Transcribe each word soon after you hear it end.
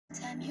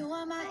You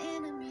are my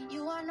enemy,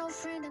 you are no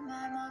friend of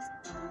mine,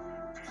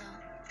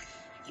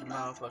 You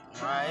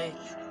motherfucking right.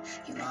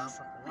 You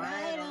motherfucking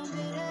right, I'm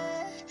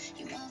bitter.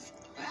 You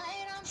motherfucking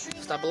right, I'm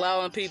triggered. Stop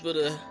allowing people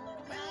to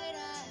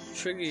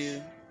trigger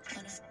you.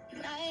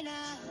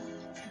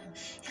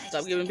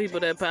 Stop giving people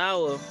that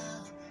power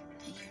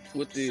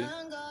with you.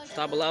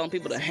 Stop allowing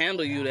people to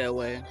handle you that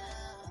way.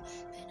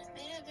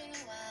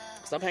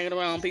 Stop hanging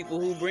around people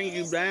who bring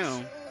you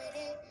down.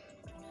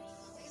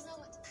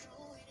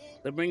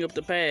 They bring up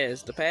the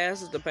past. The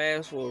past is the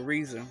past for a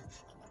reason.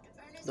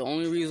 The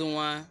only reason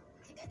why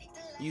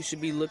you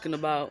should be looking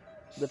about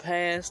the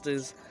past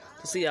is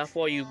to see how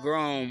far you've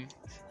grown,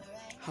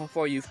 how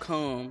far you've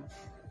come.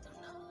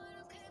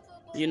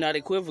 You're not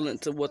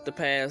equivalent to what the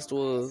past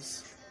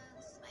was.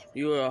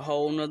 You're a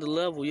whole nother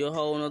level. You're a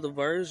whole nother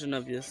version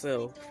of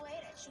yourself.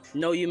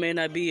 No, you may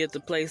not be at the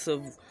place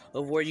of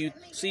where you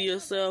see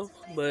yourself,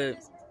 but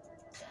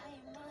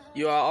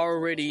you are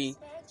already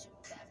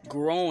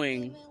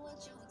growing.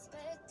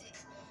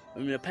 I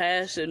mean, the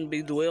past shouldn't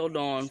be dwelled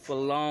on for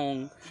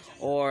long,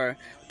 or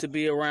to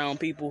be around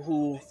people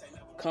who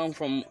come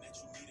from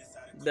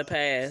the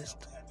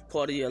past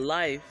part of your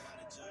life,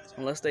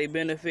 unless they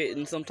benefit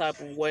in some type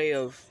of way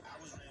of,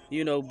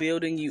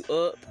 building you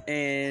up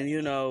and,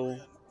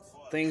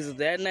 things of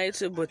that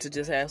nature. But to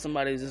just have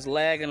somebody just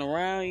lagging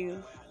around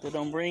you that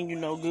don't bring you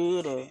no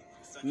good or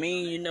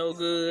mean you no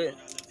good,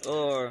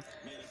 or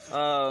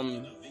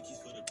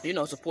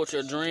support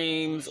your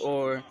dreams,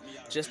 or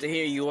just to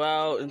hear you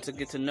out and to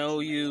get to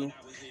know you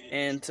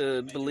and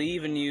to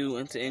believe in you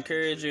and to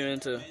encourage you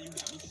and to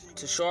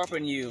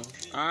sharpen you.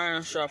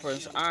 Iron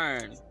sharpens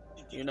iron,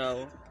 You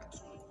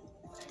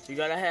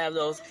gotta have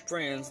those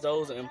friends.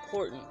 Those are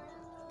important.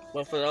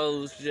 But for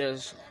those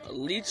just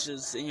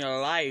leeches in your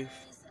life,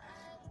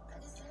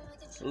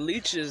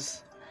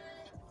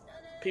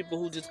 people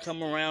who just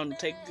come around to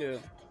take your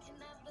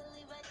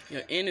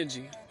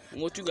energy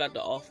and what you got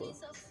to offer,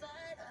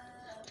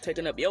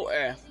 taking up your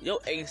air, your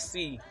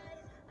AC,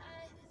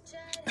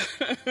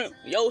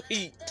 your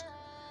heat,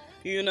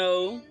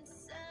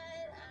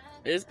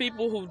 There's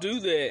people who do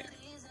that.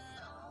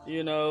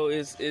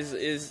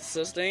 Is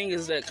such thing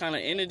as that kind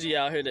of energy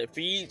out here that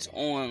feeds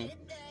on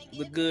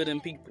the good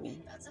in people,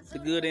 the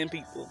good in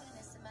people,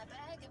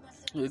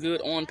 the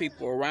good on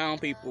people,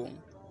 around people.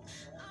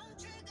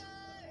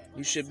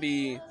 You should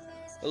be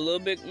a little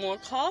bit more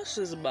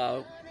cautious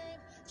about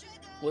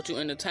what you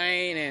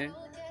entertain and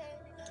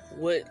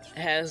what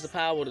has the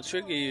power to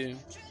trigger you.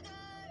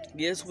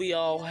 Yes, we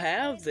all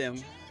have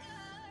them,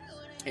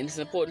 and it's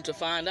important to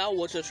find out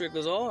what your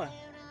triggers are.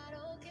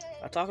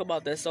 I talk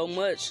about that so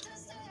much,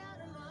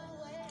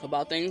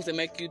 about things that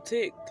make you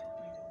tick,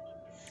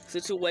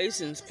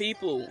 situations,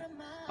 people,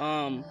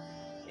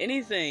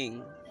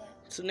 anything,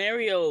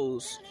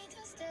 scenarios,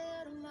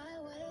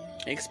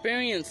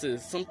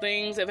 experiences. Some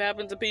things have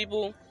happened to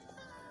people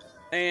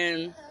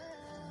and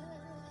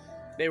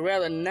they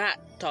rather not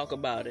talk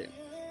about it,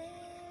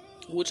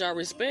 which I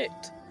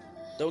respect.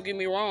 Don't get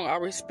me wrong, I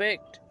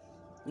respect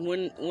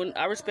when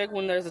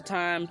there's a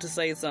time to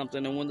say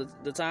something and when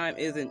the time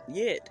isn't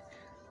yet.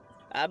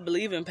 I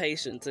believe in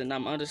patience, and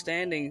I'm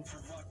understanding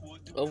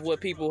of what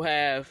people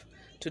have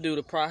to do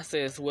to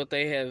process what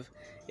they have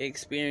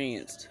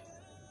experienced.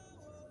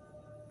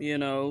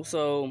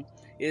 So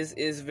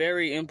it's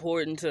very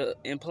important to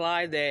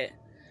imply that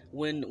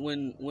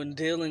when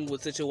dealing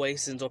with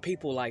situations or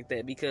people like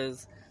that,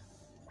 because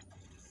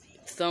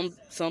some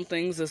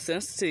things are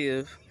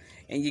sensitive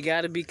and you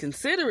got to be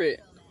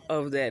considerate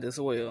of that as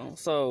well.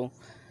 So,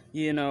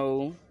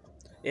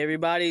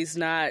 everybody's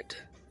not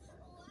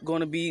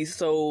going to be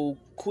so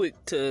quick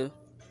to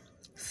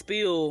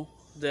spill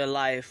their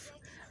life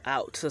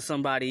out to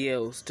somebody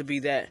else, to be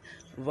that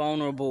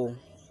vulnerable.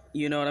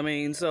 You know what I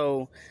mean?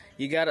 So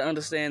you got to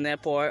understand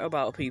that part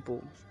about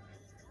people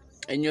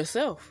and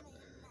yourself.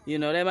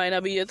 That might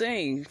not be your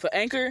thing. For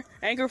Anchor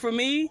for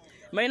me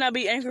may not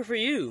be Anchor for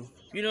you.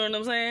 You know what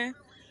I'm saying?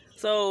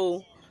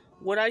 So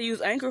what I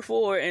use Anchor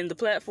for, and the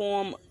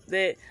platform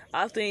that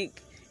I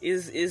think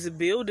is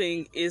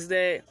building, is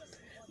that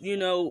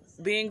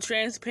being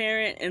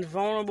transparent and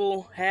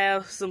vulnerable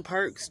have some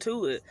perks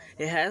to it.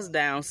 It has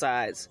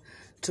downsides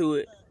to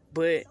it,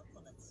 but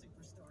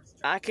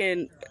I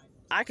can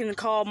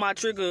call my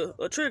trigger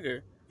a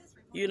trigger.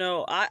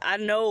 I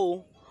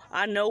know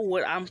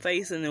what I'm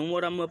facing and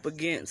what I'm up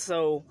against,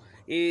 so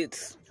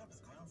it's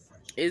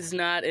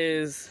not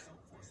as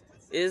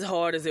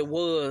hard as it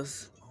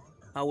was,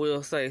 I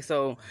will say.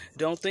 So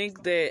don't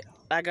think that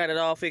I got it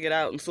all figured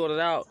out and sorted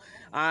out.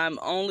 I'm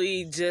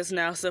only just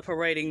now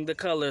separating the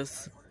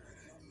colors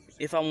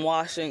if I'm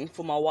washing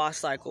for my wash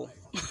cycle.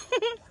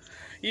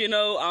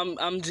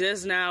 I'm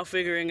just now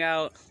figuring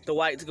out the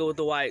whites go with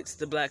the whites,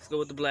 the blacks go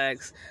with the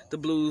blacks, the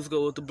blues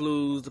go with the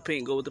blues, the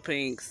pink go with the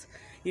pinks.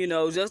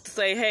 Just to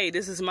say, hey,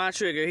 this is my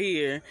trigger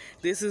here.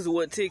 This is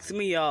what ticks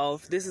me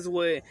off. This is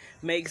what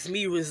makes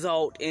me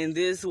result in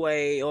this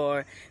way,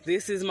 or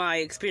this is my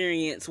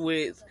experience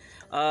with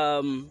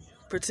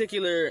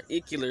particular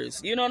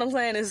iculars. You know what I'm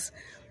saying?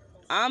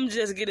 I'm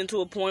just getting to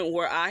a point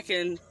where I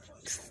can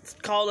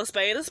call a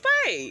spade a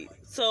spade.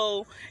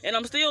 So, and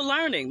I'm still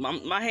learning.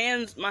 My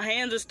hands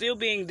are still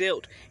being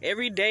dealt.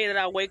 Every day that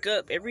I wake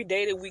up, every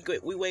day that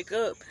we wake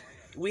up,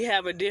 we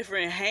have a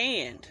different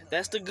hand.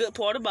 That's the good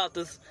part about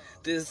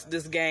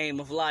this game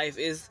of life,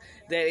 is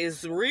that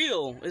it's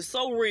real. It's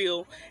so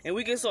real, and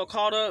we get so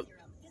caught up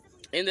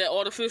in that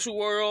artificial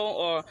world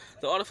or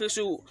the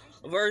artificial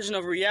version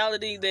of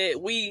reality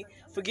that we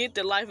forget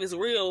that life is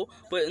real.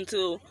 But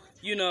until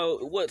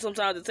what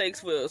sometimes it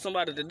takes for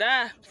somebody to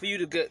die for you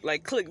to get,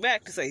 click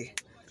back to say,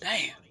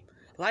 damn,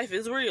 life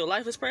is real,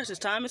 life is precious,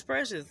 time is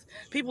precious,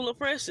 people are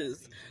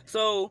precious.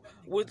 So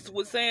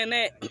with saying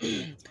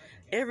that,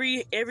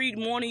 every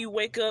morning you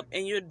wake up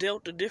and you're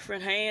dealt a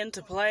different hand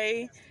to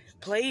play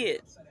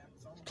it,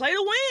 play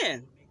to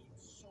win.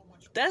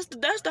 That's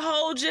the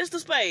whole gist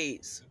of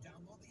spades.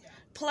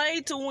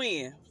 Play to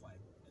win.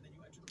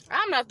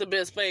 I'm not the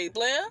best spade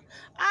player.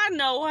 I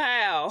know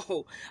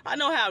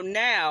how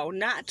now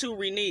not to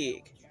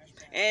renege.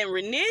 And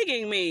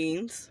reneging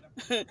means,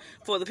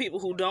 for the people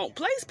who don't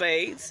play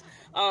spades,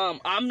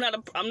 I'm not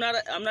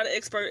an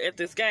expert at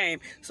this game.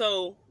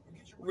 So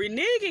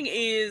reneging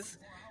is,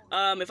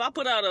 if I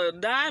put out a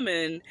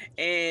diamond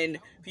and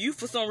you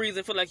for some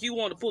reason feel like you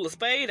want to pull a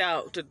spade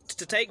out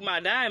to take my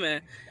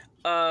diamond,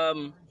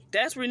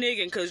 that's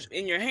reneging, because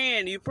in your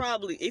hand, you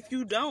probably, if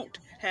you don't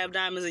have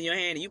diamonds in your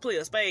hand and you play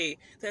a spade,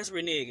 that's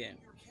reneging.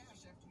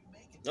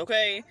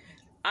 Okay?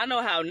 I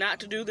know how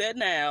not to do that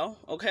now,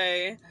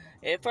 okay?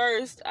 At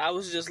first, I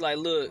was just like,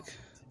 look,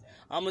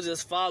 I'm going to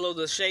just follow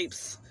the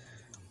shapes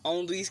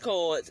on these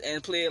cards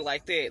and play it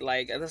like that.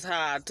 Like, that's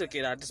how I took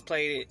it. I just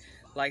played it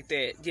like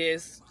that.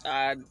 Yes,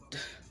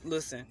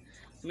 listen,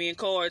 me and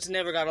cards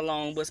never got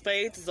along, but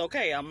spades is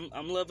okay.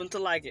 I'm loving to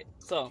like it.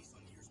 So,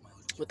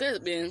 with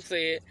that being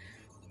said,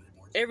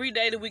 every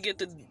day that we get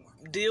to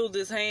deal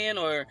this hand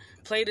or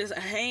play this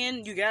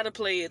hand, you gotta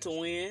play it to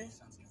win.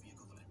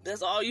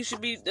 That's all you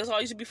should be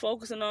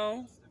focusing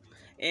on,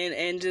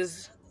 and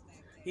just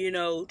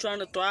trying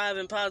to thrive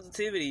in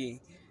positivity,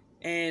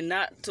 and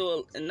not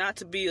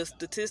to be a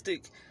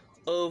statistic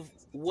of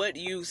what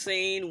you've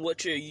seen,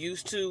 what you're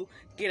used to.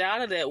 Get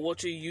out of that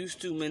what you're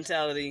used to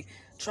mentality.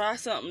 Try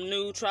something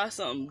new, try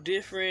something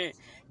different.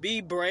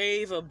 Be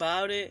brave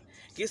about it.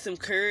 Get some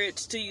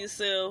courage to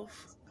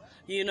yourself.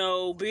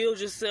 Build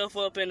yourself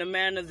up in a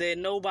manner that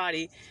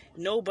nobody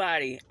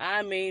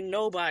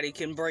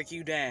can break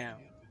you down.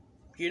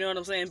 You know what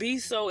I'm saying? Be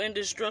so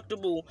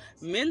indestructible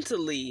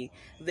mentally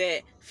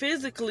that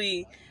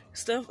physically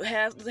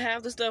half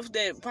the stuff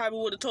that probably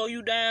would have tore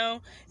you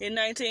down in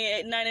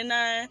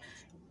 1999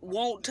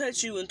 won't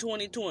touch you in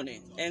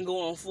 2020 and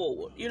going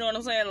forward. You know what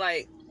I'm saying?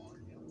 Like,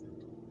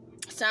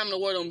 it's time to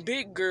wear them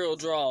big girl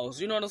draws.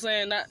 You know what I'm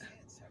saying?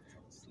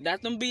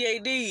 Not them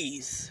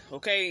BADs,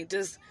 okay?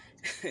 Just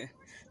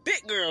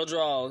big girl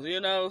draws,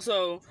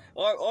 So,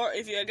 or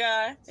if you're a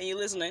guy and you're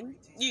listening,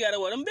 you gotta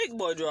wear them big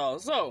boy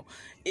draws. So,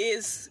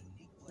 it's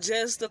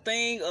just a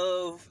thing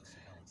of,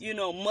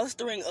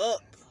 mustering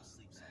up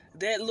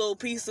that little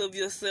piece of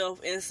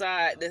yourself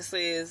inside that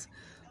says,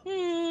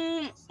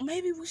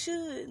 maybe we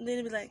should. And then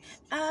it'd be like,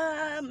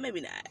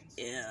 maybe not.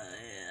 Yeah,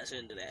 I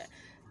shouldn't do that.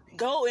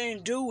 Go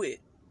and do it.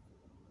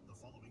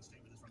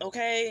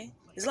 Okay?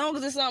 As long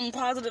as it's something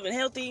positive and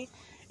healthy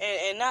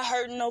and not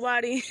hurting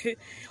nobody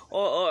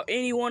or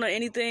anyone or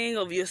anything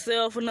of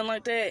yourself or nothing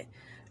like that,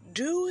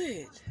 do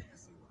it.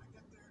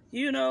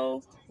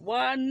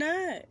 Why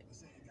not?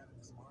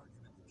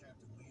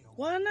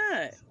 Why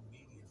not?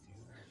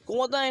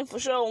 One thing for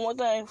sure, one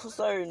thing for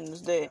certain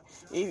is that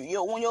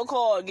when your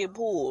card get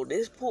pulled,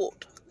 it's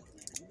pulled.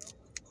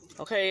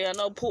 Okay, I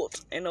know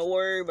pulled ain't no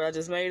word, but I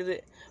just made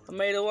it. I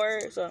made a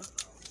word, so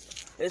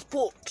it's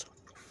pulled.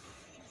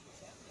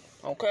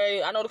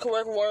 Okay, I know the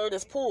correct word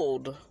is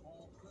pulled.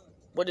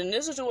 But in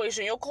this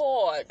situation, your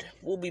card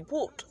will be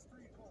pulled.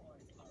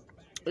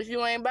 If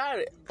you ain't about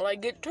it,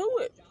 get to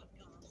it.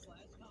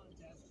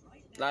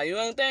 Now, you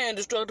ain't that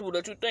indestructible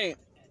that you think.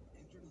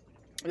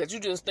 That you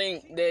just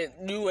think that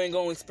you ain't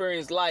gonna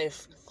experience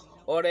life.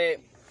 Or that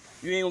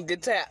you ain't gonna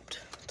get tapped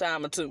a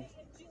time or two.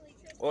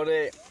 Or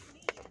that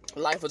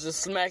life will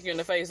just smack you in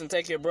the face and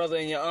take your brother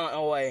and your aunt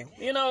away.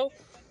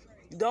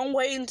 Don't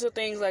wait until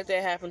things like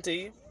that happen to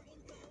you.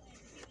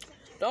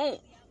 Don't.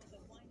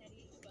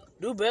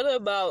 Do better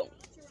about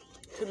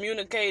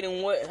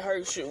communicating what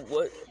hurts you,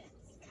 what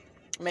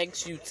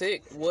makes you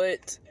tick,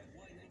 what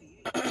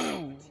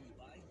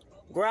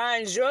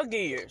grinds your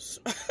gears,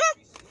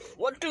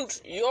 what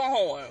toots your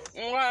horn,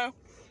 okay?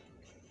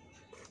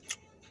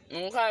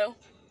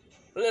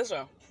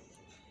 Listen,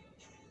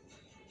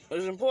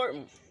 it's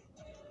important.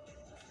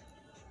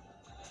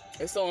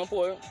 It's so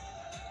important.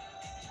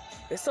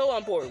 It's so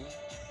important.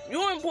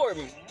 You're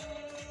important.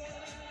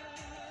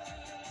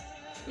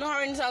 You know how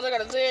many times I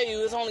gotta tell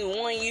you it's only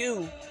one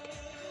you?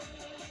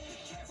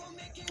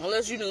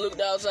 Unless you done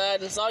looked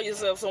outside and saw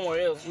yourself somewhere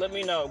else. Let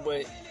me know,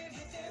 but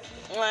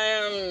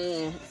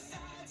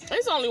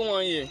it's only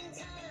one you.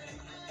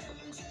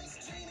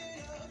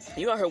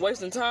 You out here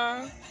wasting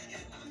time?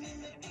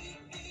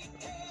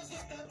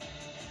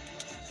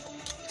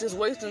 Just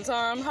wasting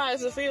time. How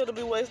does it feel to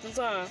be wasting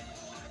time?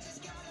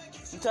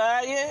 You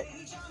tired yet?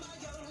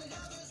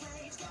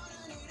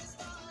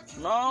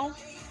 No?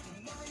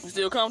 You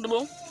still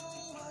comfortable?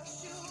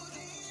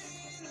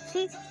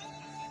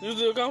 You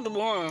still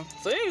comfortable, huh?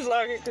 Seems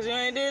like it, because you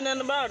ain't did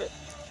nothing about it.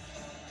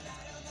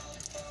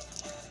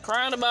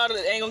 Crying about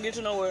it ain't gonna get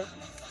you nowhere.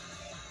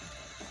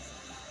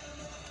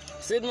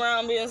 Sitting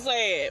around being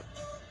sad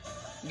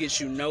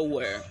gets you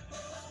nowhere.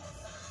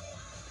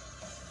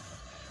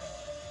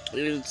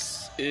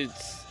 It's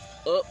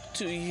up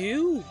to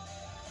you,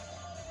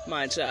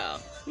 my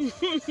child.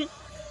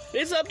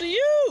 It's up to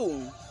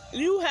you.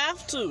 You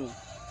have to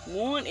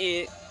want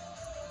it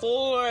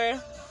for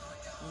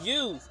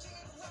you.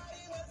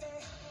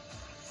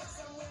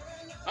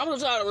 I'm gonna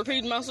try to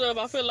repeat myself.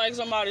 I feel like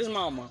somebody's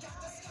mama.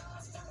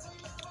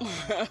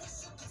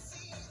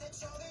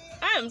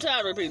 I am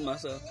tired of repeating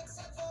myself.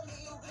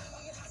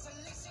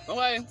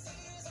 Okay?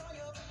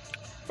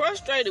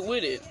 Frustrated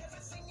with it.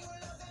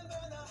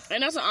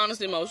 And that's an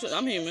honest emotion.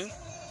 I'm human.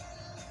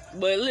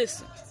 But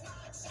listen,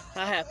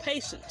 I have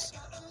patience.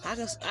 I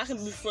can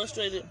be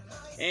frustrated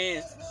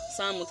and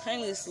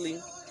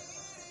simultaneously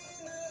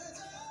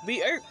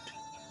be irked.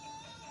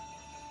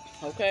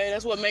 Okay?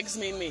 That's what makes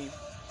me me.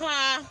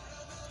 Hi.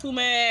 Who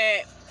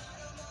mad?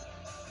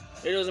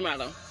 It doesn't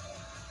matter.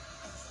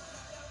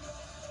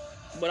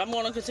 But I'm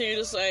going to continue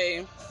to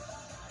say,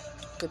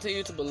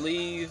 continue to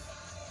believe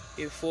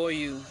it for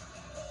you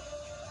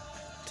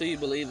till you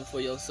believe it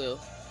for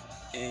yourself.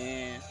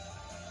 And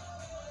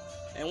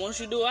once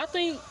you do, I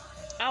think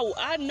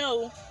I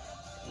know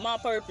my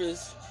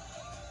purpose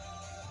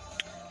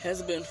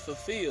has been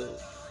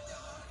fulfilled.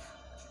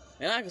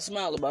 And I can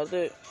smile about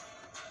that.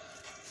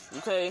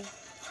 Okay?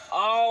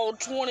 All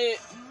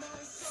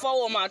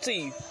 24 of my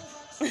teeth.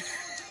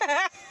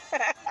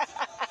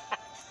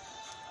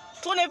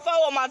 24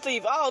 of my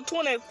teeth. All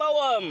 24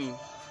 of them.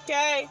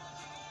 Okay?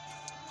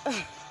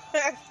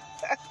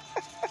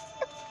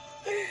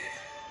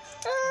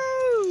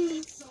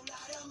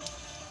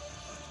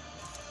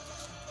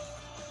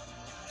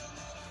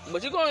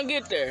 But you're gonna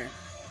get there.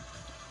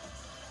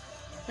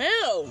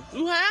 Hell,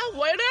 you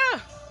halfway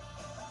there.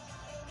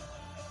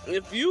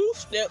 If you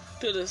step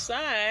to the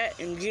side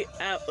and get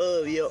out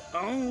of your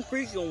own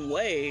freaking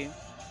way,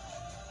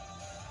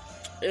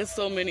 there's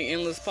so many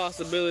endless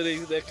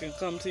possibilities that can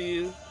come to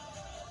you,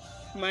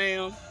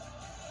 ma'am.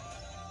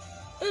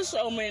 There's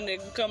so many that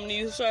can come to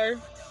you, sir.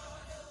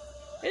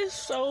 It's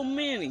so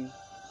many.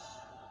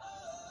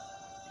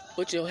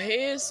 But your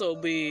head's so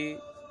big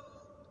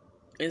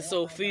and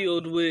so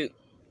filled with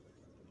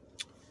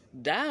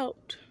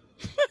doubt.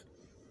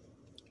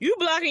 You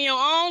blocking your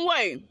own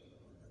way.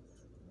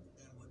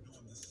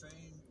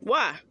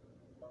 Why?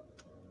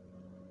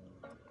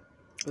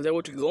 Is that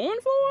what you're going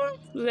for?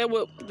 Is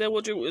that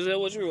what you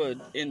were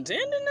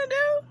intending to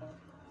do?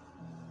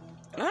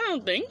 I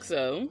don't think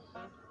so.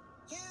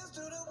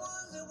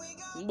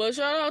 But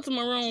shout out to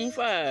Maroon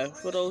 5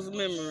 for those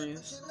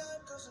memories.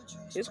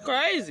 It's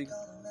crazy.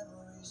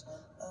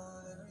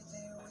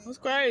 It's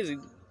crazy.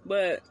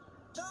 But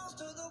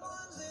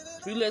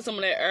if you let some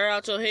of that air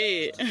out your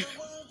head,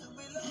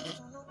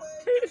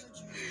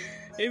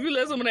 if you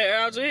let some of that air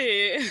out your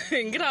head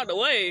and get out the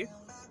way,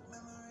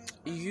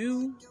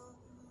 you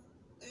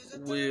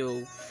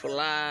will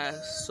fly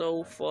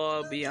so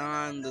far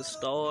beyond the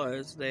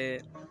stars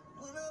that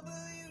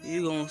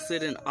you're gonna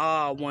sit in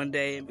awe one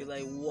day and be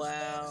like,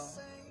 wow,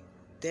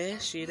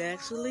 that shit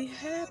actually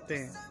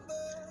happened.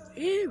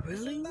 It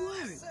really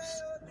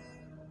works.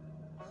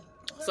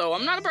 So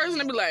I'm not a person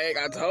to be like,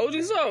 I told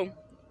you so.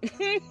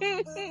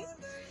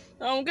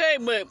 Okay,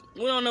 but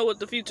we don't know what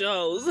the future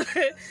holds.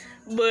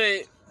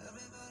 But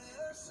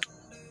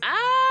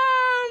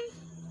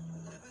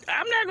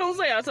I'm not gonna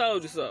say I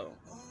told you so.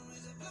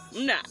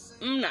 I'm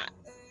not.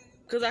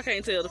 Because I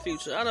can't tell the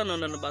future. I don't know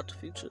nothing about the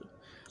future.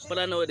 But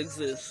I know it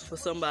exists for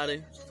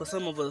somebody, for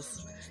some of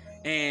us.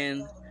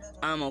 And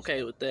I'm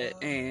okay with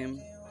that.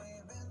 And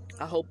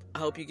I hope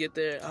you get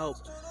there. I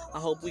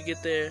hope we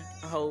get there.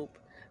 I hope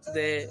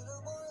that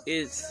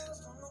it's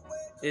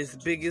as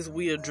big as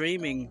we are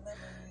dreaming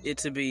it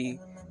to be.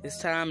 It's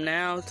time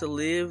now to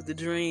live the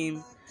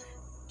dream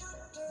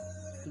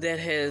that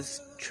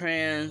has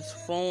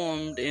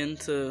transformed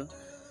into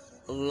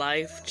a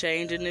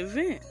life-changing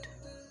event.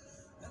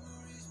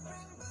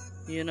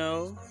 You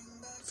know,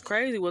 it's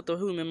crazy what the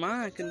human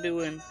mind can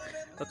do and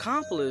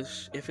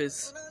accomplish if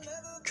it's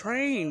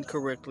trained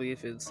correctly,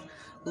 if it's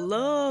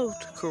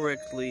loved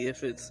correctly,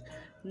 if it's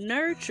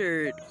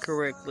nurtured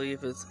correctly,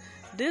 if it's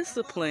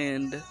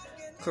disciplined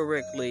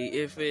correctly,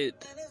 if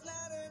it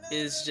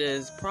is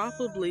just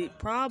properly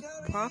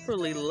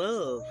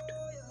loved,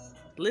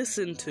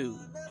 listened to,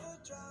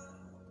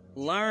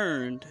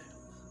 learned,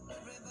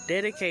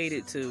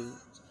 dedicated to.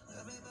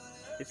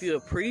 If you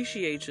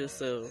appreciate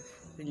yourself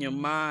and your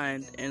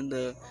mind and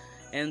the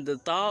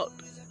thought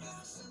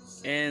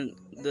and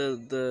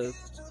the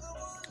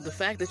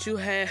fact that you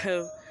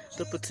have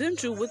the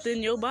potential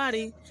within your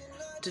body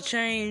to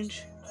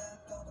change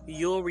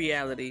your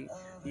reality,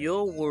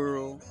 your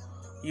world,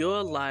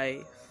 your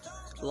life,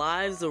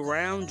 lives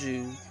around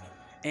you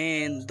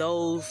and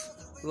those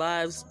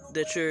lives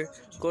that you're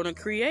going to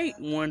create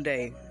one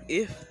day,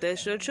 if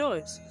that's your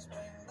choice.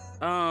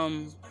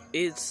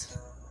 It's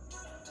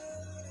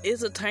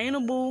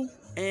attainable,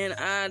 and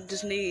I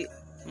just need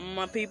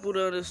my people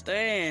to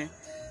understand,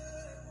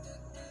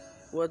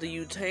 whether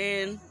you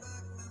tan,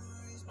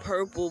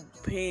 purple,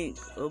 pink,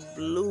 or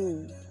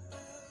blue,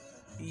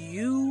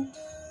 you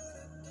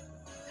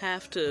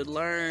have to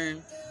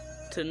learn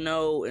to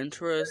know and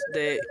trust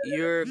that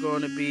you're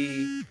going to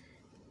be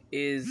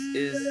is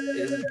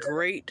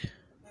great,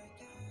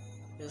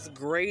 as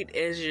great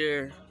as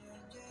your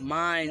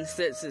mind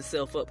sets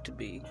itself up to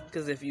be.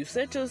 Because if you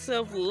set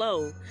yourself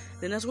low,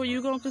 then that's where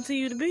you're going to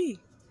continue to be,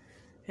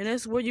 and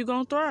that's where you're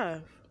going to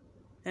thrive.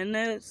 And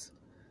that's,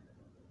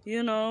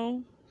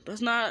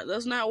 that's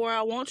not where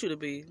I want you to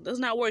be. That's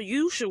not where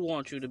you should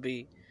want you to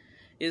be.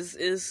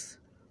 Is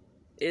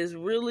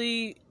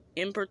really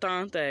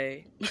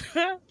importante.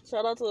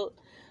 Shout out to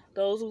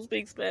those who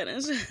speak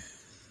Spanish.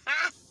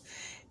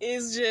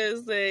 It's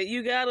just that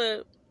you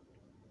gotta,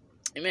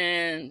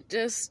 man,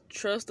 just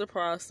trust the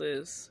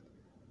process.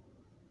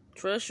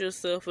 Trust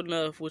yourself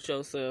enough with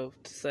yourself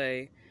to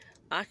say,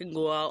 I can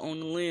go out on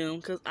the limb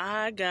because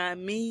I got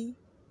me.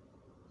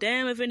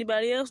 Damn if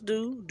anybody else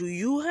do. Do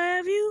you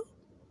have you?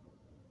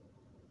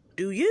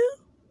 Do you?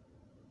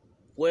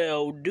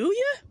 Well, do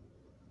you?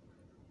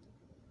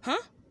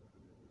 Huh?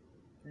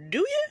 Do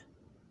you?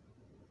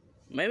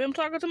 Maybe I'm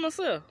talking to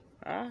myself.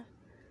 I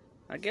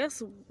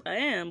guess I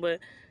am, but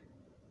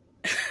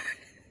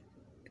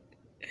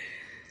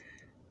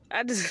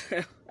I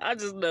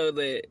just know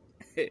that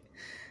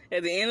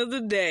at the end of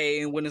the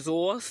day, when it's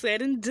all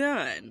said and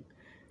done,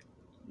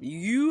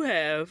 you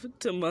have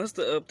to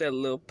muster up that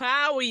little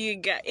power you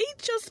got.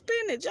 Eat your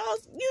spinach, y'all.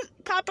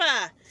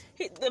 Popeye,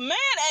 the man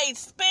ate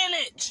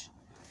spinach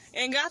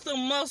and got the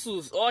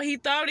muscles, or he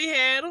thought he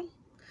had them.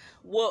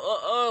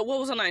 What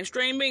was her name?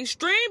 String Bean.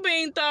 String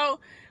Bean thought,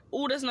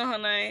 ooh, that's not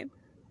her name.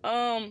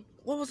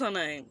 What was her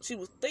name? She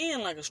was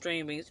thin like a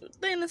string bean. She was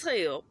thin as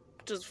hell,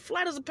 just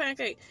flat as a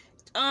pancake.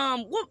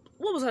 What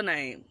was her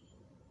name?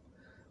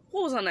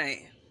 What was her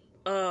name?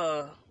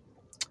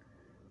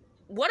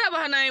 Whatever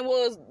her name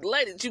was,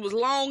 lady. She was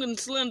long and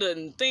slender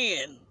and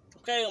thin.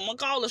 Okay, I'm gonna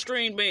call her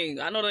String Bean.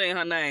 I know that ain't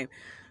her name,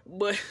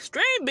 but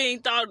String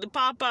Bean thought the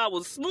Popeye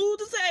was smooth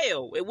as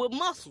hell and with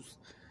muscles.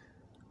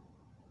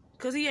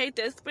 Cause he ate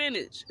that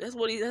spinach. That's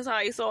how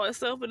he saw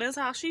himself, and that's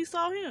how she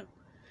saw him.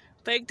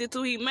 Faked it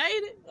till he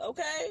made it.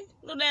 Okay,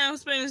 no damn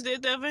spinach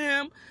did that for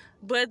him,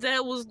 but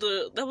that was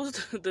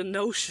the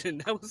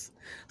notion. That's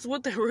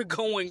what they were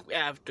going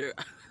after,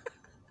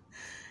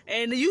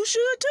 and you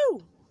should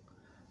too.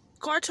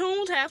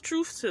 Cartoons have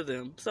truth to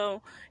them,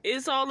 so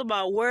it's all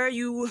about where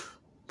you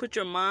put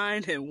your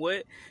mind and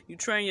what you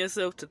train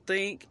yourself to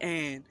think,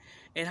 and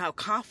how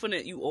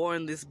confident you are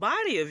in this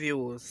body of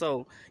yours.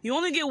 So you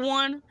only get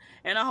one,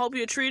 and I hope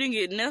you're treating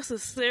it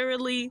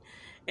necessarily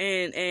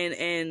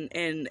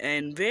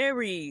and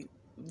very,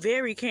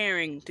 very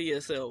caring to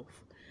yourself.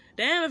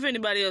 Damn if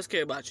anybody else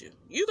care about you.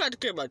 You got to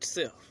care about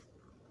yourself.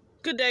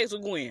 Good days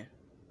with Gwen.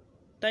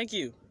 Thank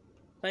you.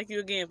 Thank you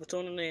again for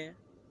tuning in.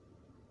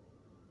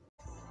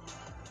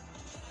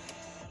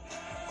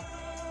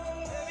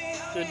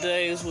 Good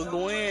days with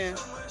Gwen.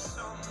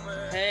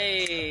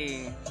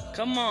 Hey,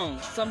 come on.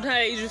 Some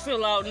days you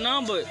feel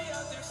outnumbered,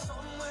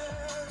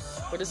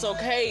 but it's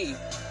okay.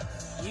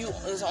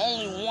 There's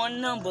only one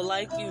number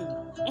like you.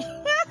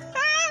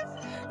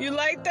 You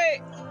like that?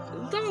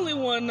 There's only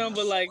one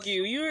number like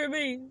you. You hear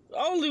me?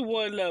 Only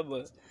one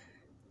number.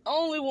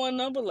 Only one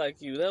number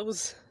like you. That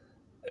was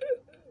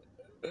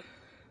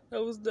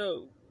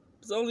dope.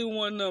 There's only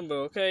one number,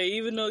 okay?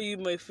 Even though you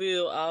may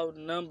feel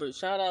outnumbered.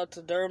 Shout out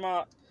to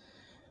Dermot.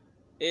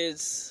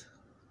 It's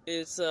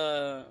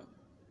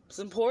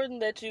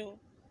important that you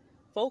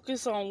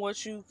focus on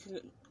what you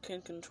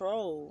can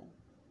control.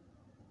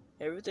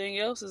 Everything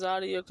else is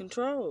out of your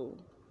control,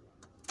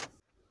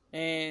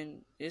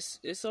 and it's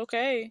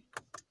okay.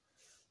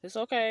 It's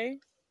okay,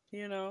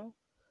 you know.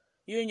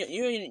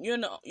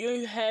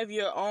 You have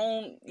your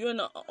own. You're in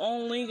the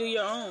own league of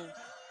your own.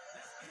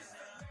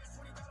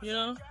 You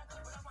know.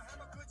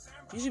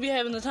 You should be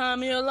having the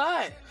time of your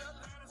life.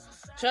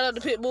 Shout out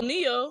to Pitbull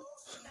Neo.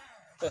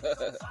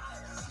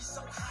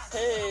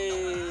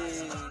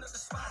 Hey,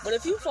 but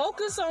if you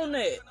focus on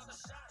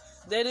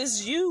that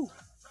is you.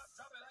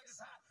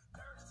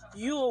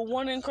 You are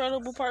one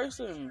incredible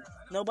person.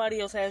 Nobody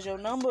else has your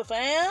number,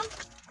 fam.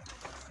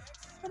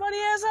 Nobody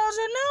else has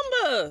your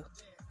number.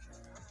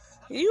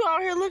 You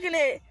out here looking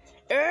at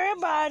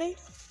everybody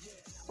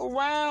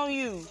around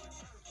you.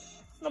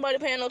 Nobody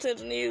paying no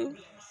attention to you.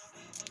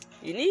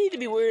 You need to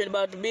be worried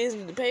about the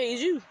business that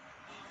pays you.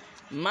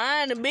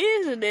 Mind the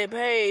business that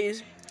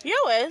pays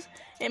your ass,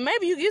 and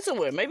maybe you get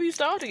somewhere. Maybe you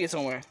start to get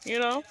somewhere, you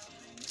know?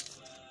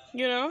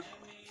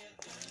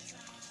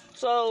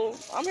 So,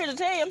 I'm here to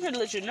tell you, I'm here to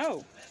let you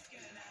know.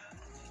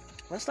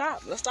 Let's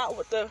stop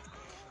with the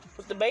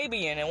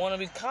baby in and want to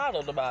be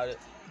coddled about it.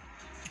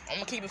 I'm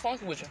going to keep it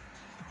funky with you.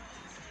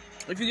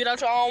 If you get out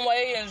your own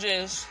way and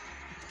just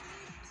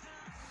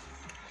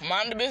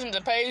mind the business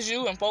that pays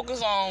you and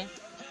focus on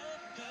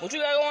what you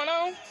got going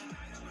on,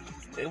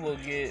 it will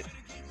get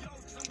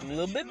a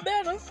little bit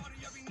better.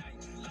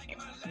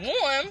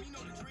 One,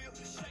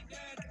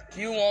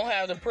 you won't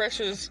have the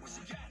pressures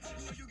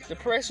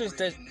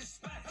that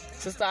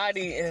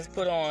society has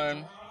put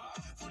on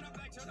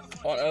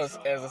us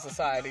as a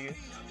society.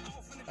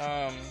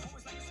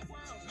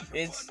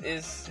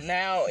 It's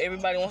now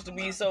everybody wants to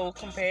be so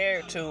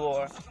compared to,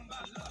 or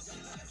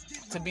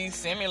to be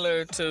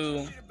similar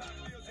to.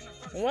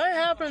 What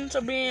happened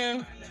to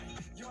being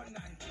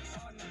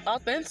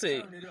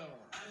authentic,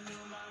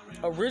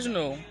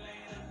 original,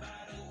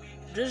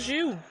 just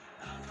you,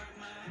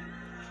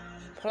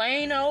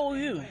 plain old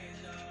you?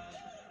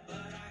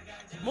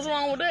 What's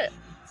wrong with that?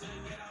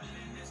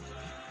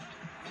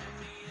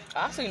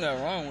 I see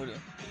nothing wrong with it,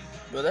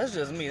 but that's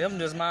just me. Them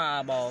just my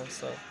eyeballs.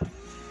 So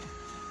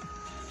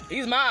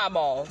these my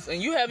eyeballs, and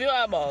you have your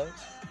eyeballs.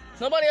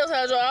 Nobody else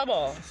has your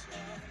eyeballs.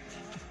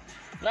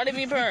 Not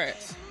even your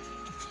parents.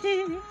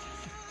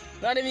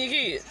 Not even your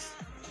kids.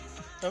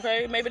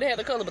 Okay? Maybe they have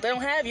the color, but they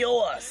don't have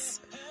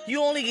yours.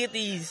 You only get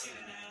these.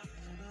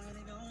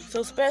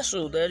 So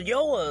special. They're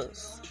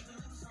yours.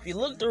 If you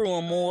look through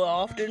them more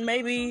often,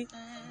 maybe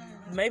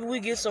we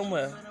get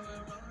somewhere.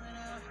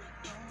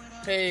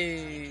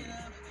 Hey.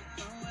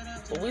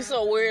 But we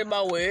so worried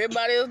about what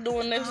everybody else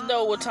doing next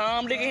door, what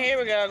Tom, Dick, and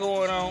Harry got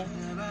going on.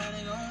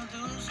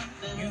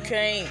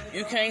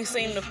 You can't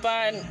seem to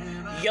find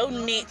your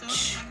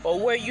niche or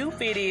where you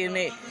fit in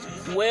it.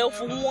 Well,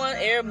 for one,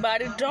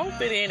 everybody don't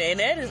fit in, and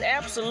that is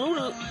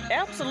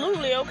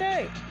absolutely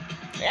okay.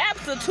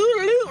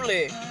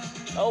 Absolutely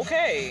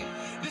okay.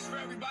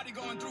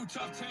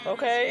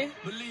 Okay.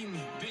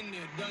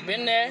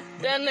 Been there,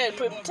 done that.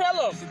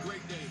 Tell them.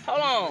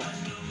 Hold on.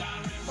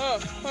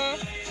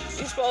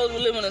 You supposed to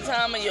be living a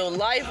time of your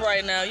life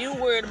right now. You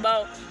worried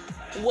about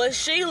what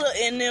Sheila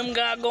and them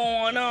got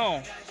going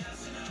on.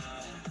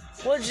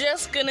 What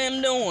Jessica and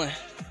them doing.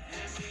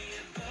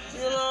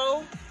 You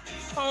know?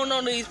 I don't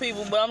know these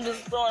people, but I'm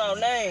just throwing out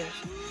names.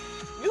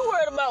 You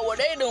worried about what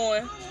they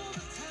doing,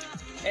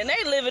 and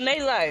they living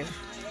their life.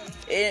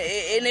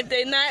 And if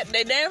they not,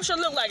 they damn sure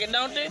look like it,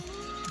 don't they?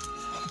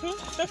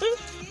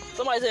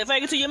 Somebody said,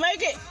 fake it till you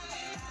make it.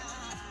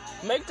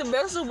 Make the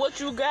best of what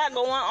you got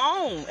going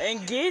on,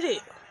 and get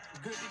it.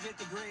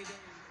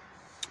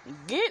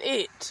 Get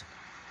it.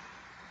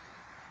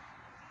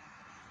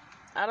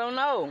 I don't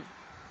know.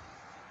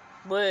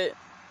 But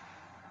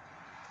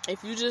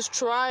if you just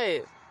try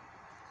it,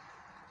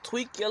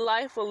 tweak your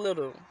life a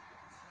little.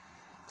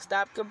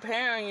 Stop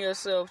comparing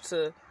yourself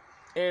to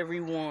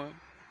everyone.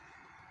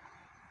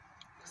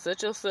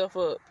 Set yourself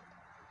up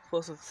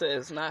for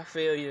success, not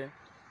failure.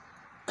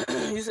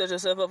 You set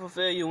yourself up for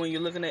failure when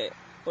you're looking at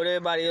what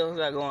everybody else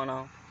got going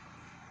on.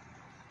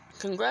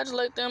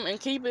 Congratulate them and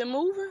keep it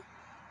moving.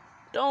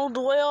 Don't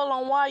dwell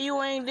on why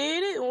you ain't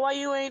did it, why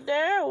you ain't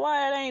there,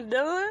 why it ain't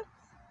done.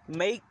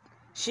 Make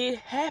shit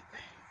happen.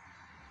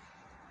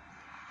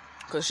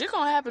 Cause shit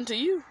gonna happen to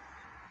you.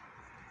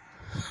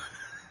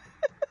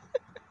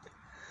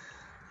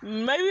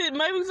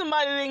 Maybe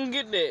somebody didn't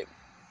get that.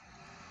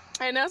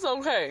 And that's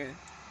okay.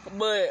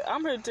 But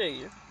I'm here to tell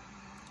you,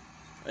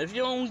 if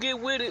you don't get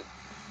with it,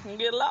 you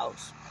get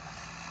lost.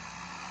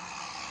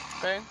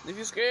 Okay? If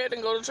you're scared,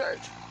 then go to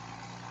church.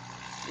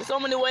 There's so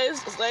many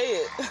ways to say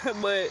it.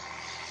 But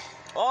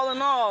all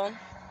in all,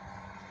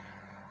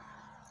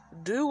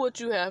 do what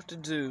you have to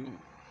do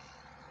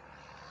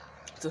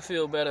to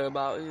feel better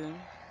about you.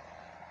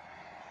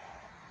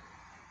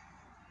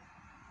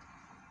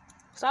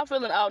 Stop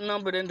feeling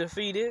outnumbered and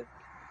defeated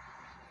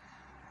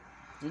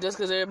just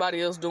because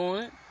everybody else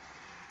doing it.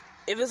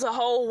 If it's a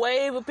whole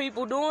wave of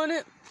people doing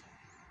it,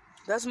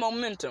 that's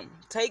momentum.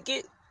 Take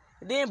it,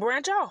 then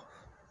branch off.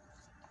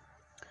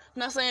 I'm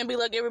not saying be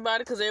like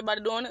everybody because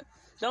everybody doing it.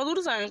 Don't do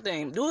the same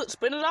thing. Do it,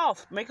 spin it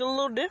off. Make it a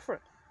little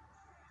different.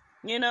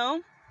 You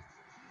know?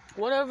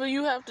 Whatever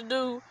you have to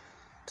do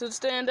to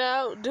stand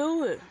out,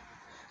 do it.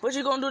 But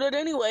you're going to do that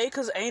anyway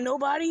because ain't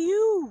nobody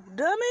you,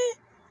 dummy.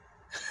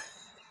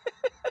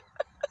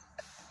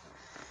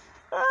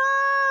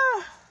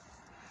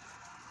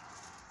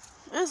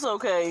 It's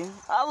okay.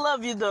 I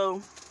love you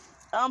though.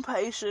 I'm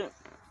patient.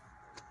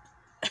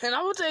 And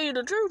I will tell you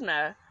the truth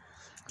now.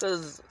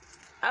 Because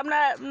I'm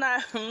not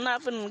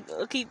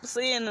finna keep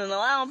saying and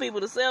allowing people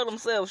to sell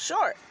themselves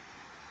short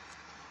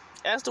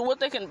as to what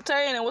they can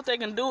attain and what they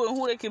can do and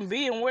who they can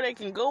be and where they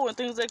can go and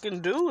things they can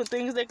do and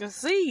things they can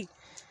see.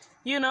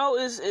 You know,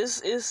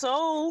 it's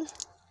so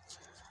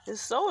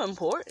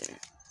important.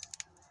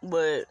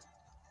 But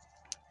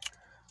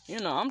you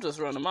know, I'm just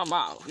running my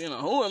mouth. You know,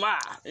 who am I?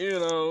 You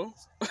know,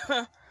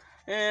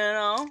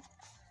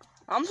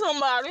 I'm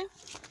somebody.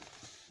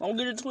 Don't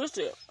get it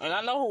twisted. And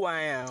I know who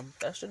I am.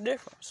 That's the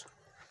difference.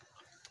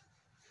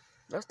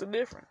 That's the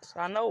difference.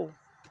 I know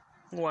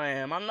who I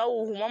am. I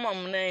know who my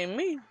mama named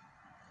me.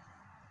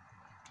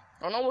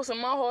 I know what's in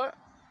my heart.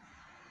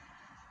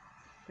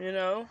 You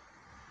know.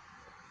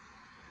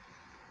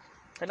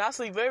 And I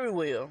sleep very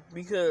well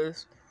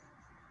because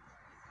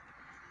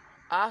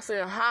I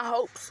send high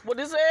hopes. What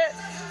is that?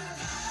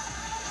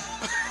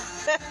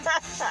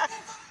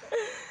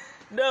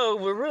 No,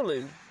 but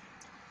really,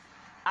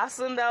 I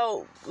send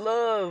out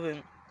love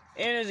and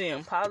energy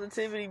and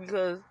positivity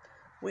because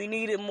we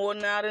need it more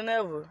now than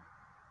ever.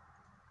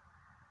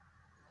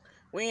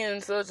 We in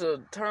such a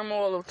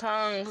turmoil of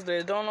times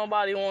that don't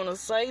nobody want to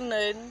say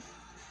nothing.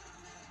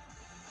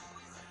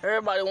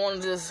 Everybody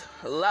want to just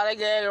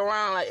lollygag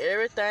around like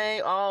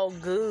everything all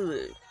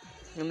good.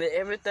 And that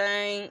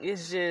everything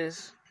is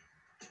just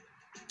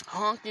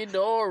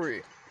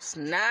hunky-dory. It's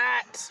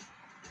not.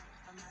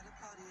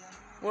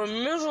 We're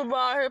miserable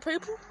out here,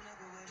 people.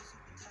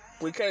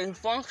 We can't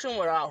function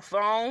without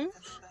phones.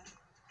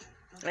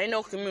 Ain't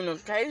no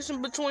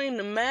communication between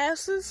the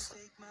masses.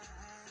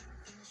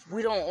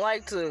 We don't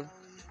like to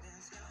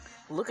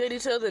look at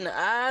each other in the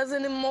eyes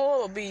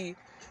anymore or be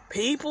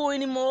people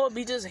anymore,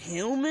 be just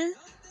human.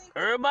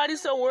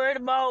 Everybody's so worried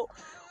about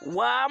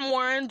why I'm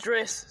wearing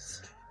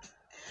dresses.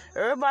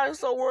 Everybody's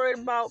so worried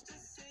about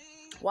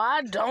why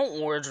I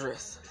don't wear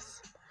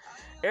dresses.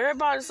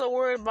 Everybody's so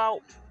worried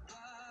about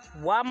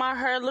why my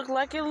hair look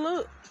like it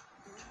look.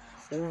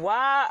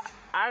 Why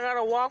I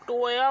gotta walk the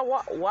way I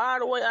walk. Why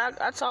the way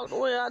I talk the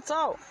way I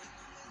talk.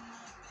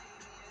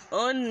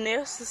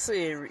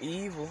 Unnecessary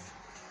evil.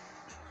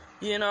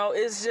 You know,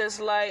 it's just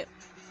like,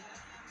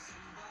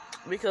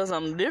 because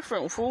I'm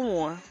different for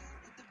one.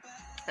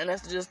 And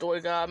that's just the way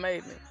God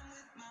made me.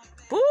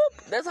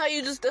 Boop! That's how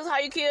you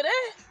kill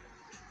that.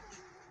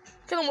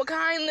 Kill them with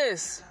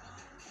kindness.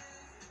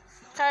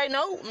 Okay,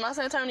 no, I'm not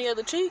saying turn the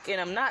other cheek,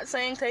 and I'm not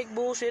saying take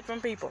bullshit from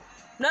people.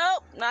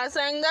 Nope, not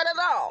saying that at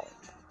all.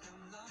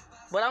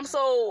 But I'm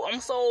so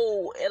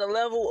at a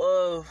level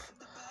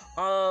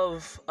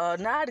of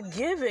not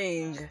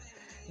giving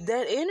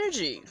that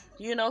energy.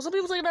 You know, some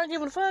people say not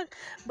giving a fuck,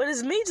 but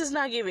it's me just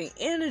not giving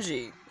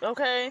energy.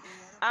 Okay,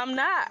 I'm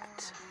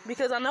not,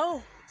 because I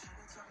know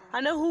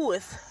who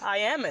I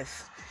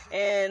ameth,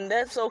 and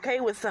that's okay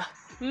with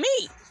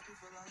me.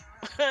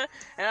 And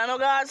I know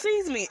God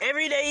sees me.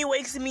 Every day He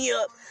wakes me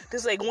up to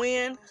say,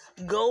 Gwen,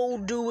 go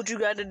do what you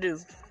got to do.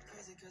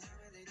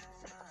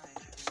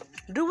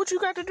 Do what you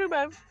got to do,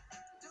 baby.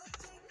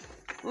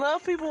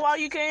 Love people while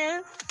you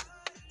can.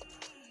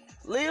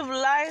 Live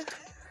life.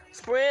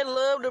 Spread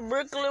love the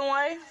Brooklyn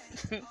way.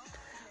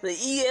 The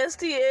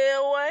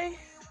ESTL way.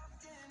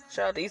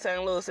 Shout out to East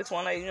St. Louis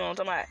 618, you know what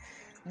I'm talking about.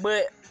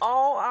 But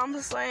all I'm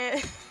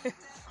saying,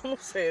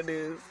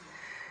 is,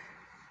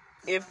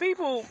 if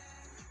people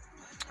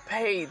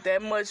paid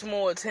that much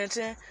more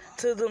attention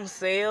to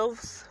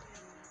themselves,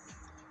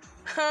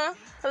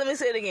 let me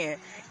say it again.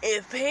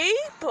 If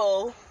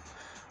people,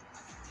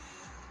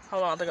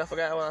 hold on, I think I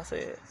forgot what I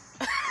said.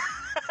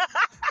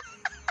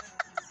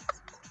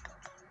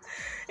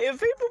 If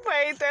people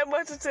paid that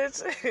much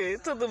attention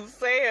to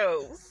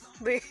themselves,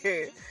 then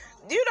you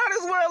know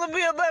this world would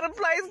be a better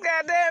place,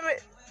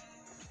 goddammit.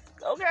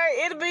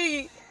 Okay, it'll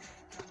be,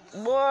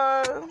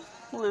 boy,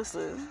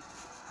 listen,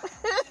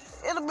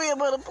 it'll be a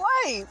better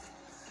place.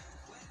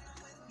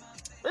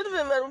 It'll be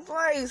a better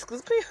place,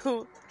 because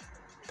people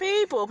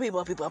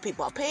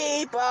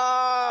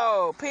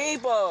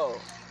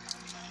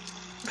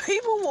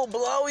will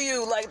blow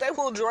you, like they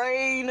will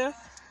drain the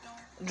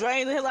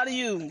hell out of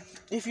you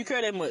if you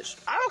care that much.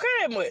 I don't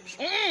care that much.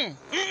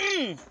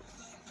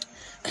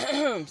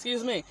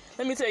 Excuse me.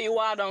 Let me tell you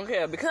why I don't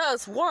care.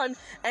 Because one,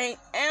 ain't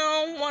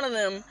one of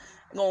them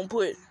gonna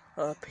put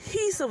a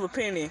piece of a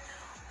penny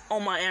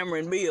on my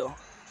Ameren bill.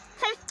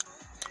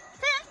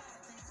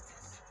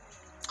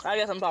 I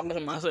guess I'm talking to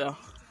myself.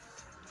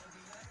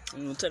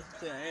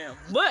 Technically I am.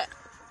 But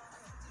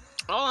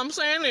all I'm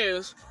saying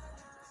is,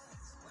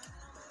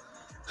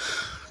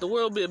 the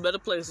world would be a better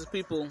place if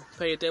people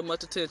paid that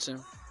much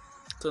attention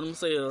to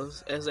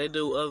themselves as they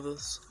do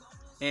others,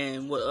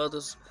 and what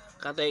others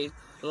got their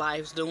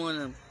lives doing,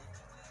 and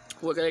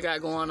what they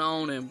got going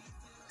on, and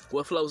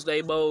what floats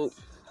their boat.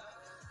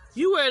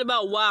 You worried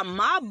about why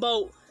my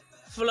boat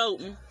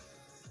floating,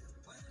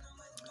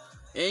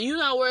 and you're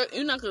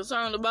not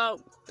concerned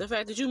about the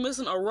fact that you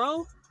missing a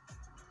row?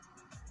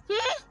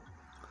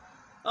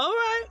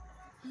 Alright.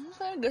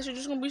 Okay, guess you're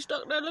just gonna be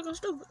stuck there looking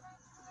stupid.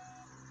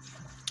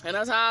 And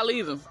that's how I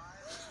leave him.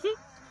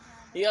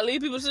 You gotta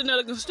leave people sitting there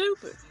looking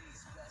stupid.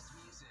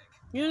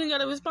 You ain't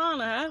gotta respond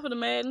to half of the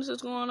madness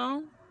that's going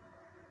on.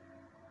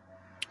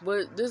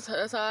 But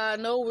that's how I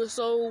know we're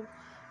so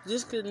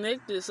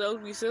disconnected, so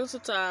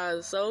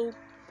desensitized, so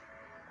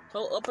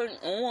up in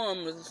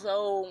arms, and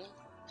so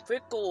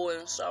fickle,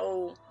 and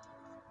so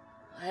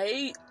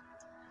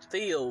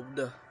hate-filled.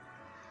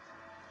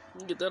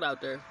 You get that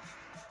out there.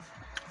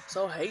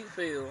 So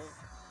hate-filled.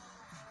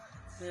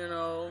 You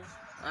know,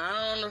 I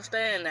don't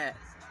understand that.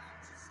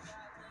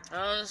 I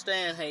don't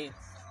understand hate.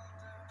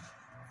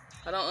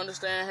 I don't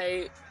understand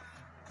hate.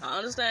 I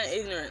understand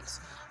ignorance.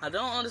 I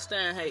don't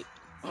understand hate.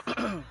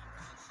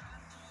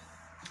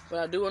 But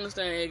I do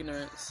understand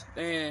ignorance.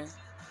 And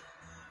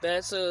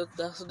that's a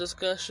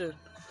discussion.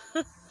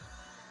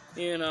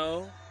 You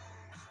know.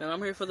 And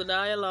I'm here for the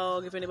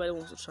dialogue if anybody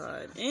wants to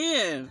chime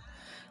in.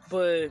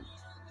 But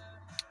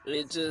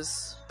it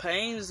just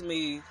pains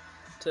me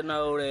to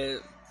know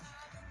that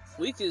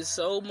we could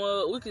so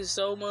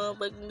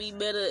motherfucking be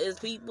better as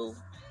people.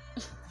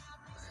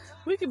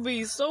 we could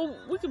be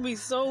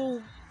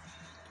so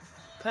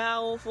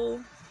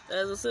powerful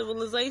as a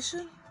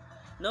civilization.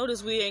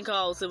 Notice we ain't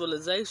called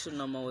civilization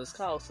no more. It's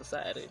called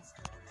society.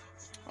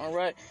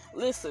 Alright,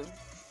 listen.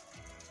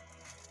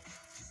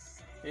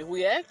 If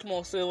we act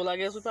more civil, I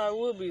guess we probably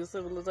would be a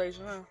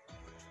civilization, huh?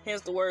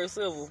 Hence the word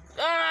civil.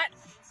 God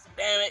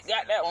damn it,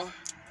 got that one.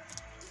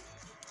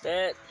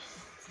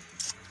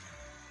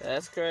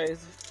 That's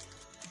crazy.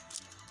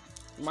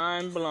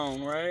 Mind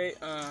blown, right?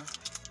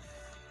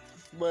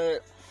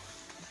 But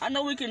I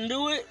know we can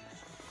do it.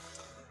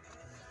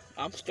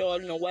 I'm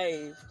starting a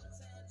wave.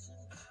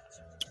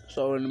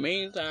 So in the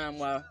meantime,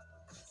 while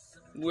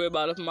worry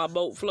about if my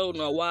boat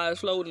floating or why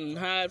it's floating and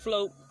how it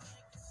float,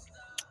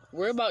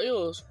 worry about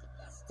yours.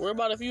 Worry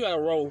about if you got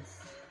to roll.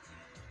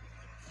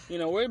 You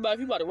know, worry about if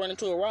you about to run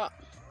into a rock.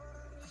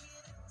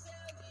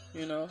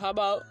 You know, how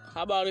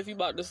about if you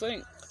about to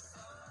sink?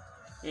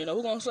 You know,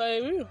 who gonna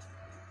save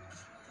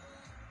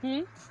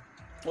you?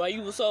 Why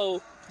you were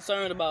so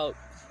concerned about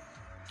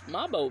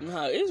my boat and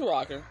how it's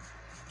rocking,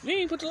 you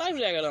ain't put the life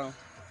jacket on.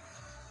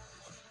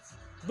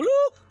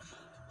 Bloop!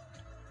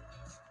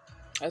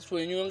 That's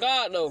between you and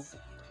God, though.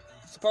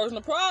 It's a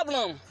personal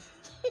problem.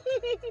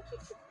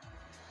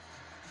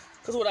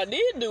 Because what I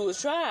did do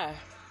is try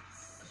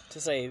to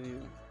save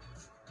you.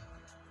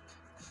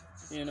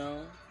 You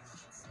know?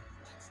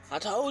 I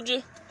told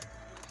you.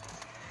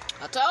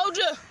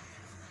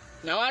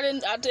 No, I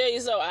didn't. I tell you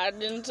so. I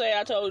didn't say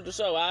I told you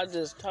so. I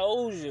just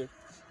told you.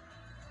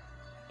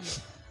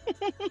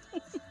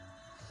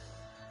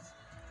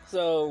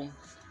 So,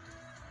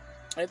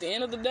 at the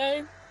end of the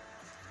day,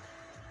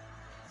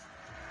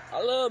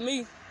 I love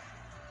me.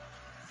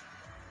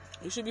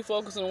 You should be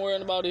focusing on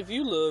worrying about if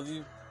you love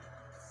you.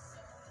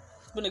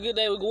 It's been a good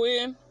day with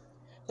Gwen.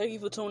 Thank you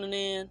for tuning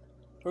in.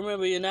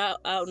 Remember, you're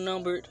not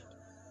outnumbered.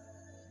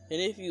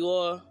 And if you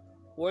are,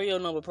 wear your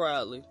number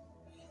proudly.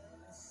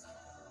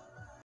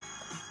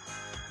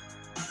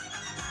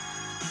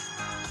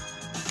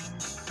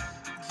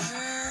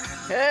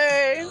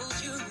 Hey!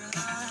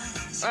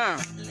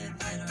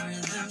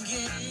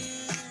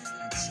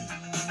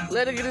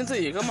 Let it get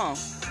into you. Come on.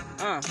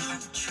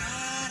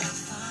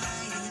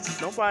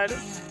 Don't fight it.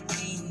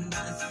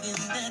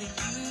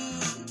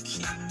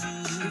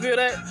 You feel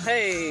that?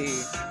 Hey,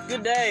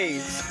 good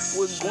days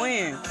with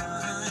Gwen.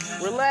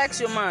 Relax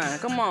your mind.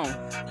 Come on,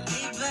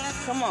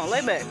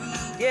 lay back.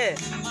 Yeah.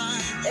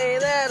 Hey,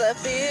 that I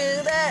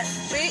feel that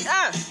beat.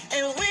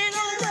 And we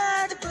gon'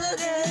 ride the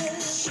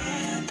boogie.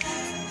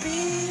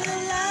 Feel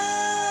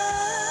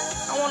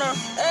alive. I wanna.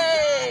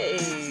 Hey,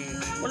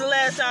 when the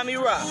last time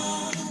you rock?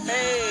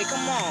 Hey,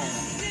 come on.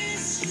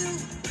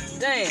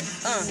 Damn.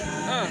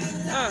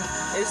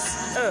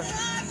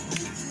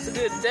 It's a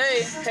good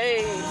day.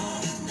 Hey.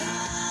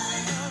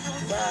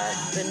 Rock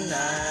the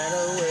night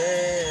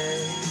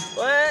away.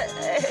 What?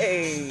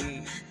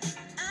 Hey.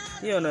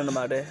 You don't know nothing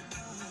about that.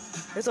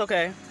 It's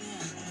okay.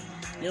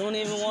 You don't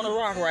even want to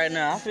rock right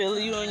now. I feel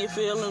you in your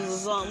feelings or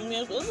something.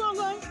 It's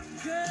okay.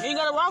 You ain't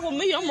gotta rock with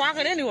me. I'm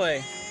rocking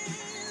anyway.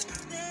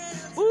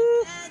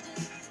 Woo.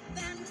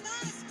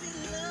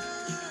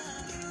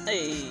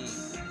 Hey.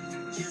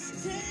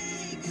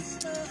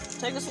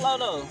 Take it slow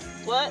though.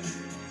 What?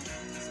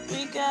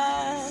 We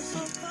got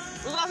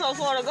so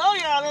far to go,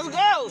 y'all. Let's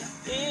go.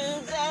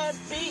 Feel that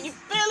beat. You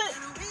feel it?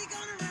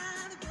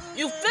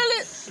 You feel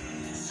it?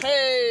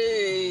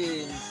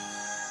 Hey.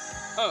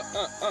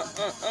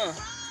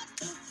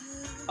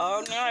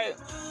 All night.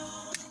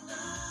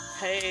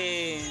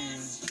 Hey.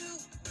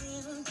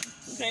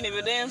 You can't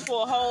even dance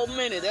for a whole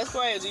minute. That's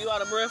crazy. You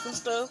out of breath and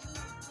stuff.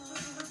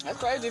 That's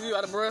crazy if you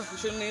out of breath. You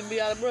shouldn't even be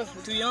out of breath.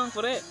 You're too young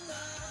for that.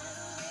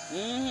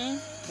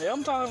 Yeah,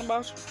 I'm talking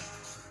about you.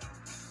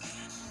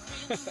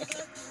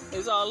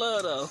 It's all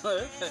love though.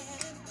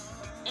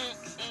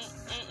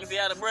 If you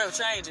out of breath,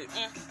 change it.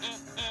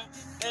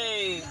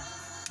 Hey.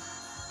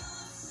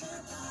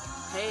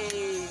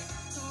 Hey.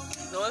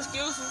 No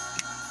excuses.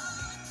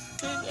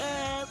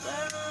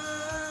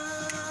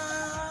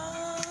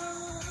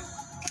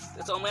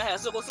 They told me I had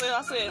sickle cell.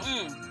 I said,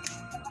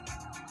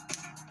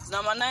 it's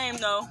not my name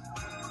though.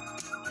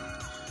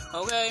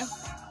 Okay?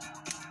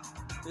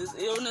 This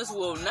illness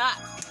will not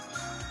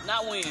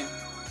win.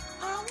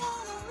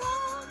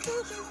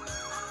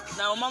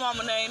 Now my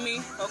mama named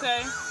me,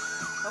 okay?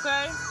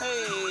 Okay?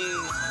 Hey.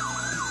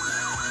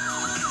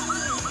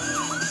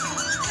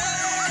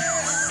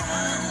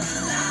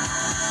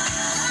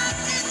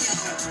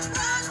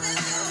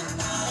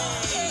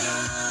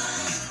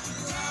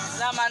 It's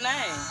not my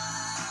name.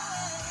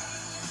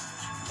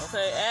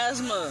 Okay,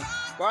 asthma,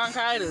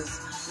 bronchitis,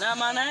 not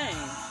my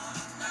name.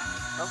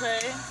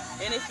 Okay?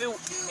 And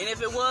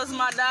if it was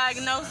my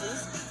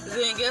diagnosis,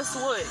 then guess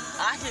what?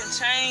 I can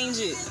change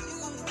it.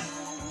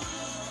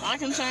 I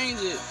can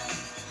change it.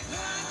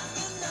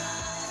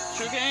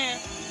 Sure can.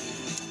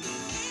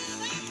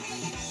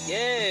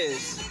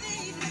 Yes.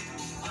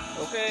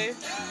 Okay.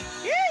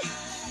 Yeah.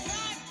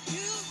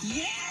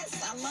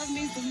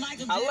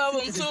 I love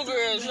them too,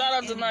 girl. Shout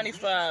out to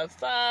 95.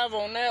 5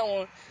 on that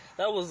one.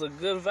 That was a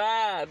good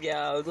vibe,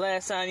 y'all.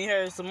 Last time you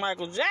heard some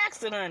Michael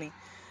Jackson, honey.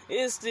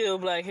 It's still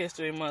Black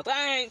History Month.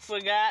 I ain't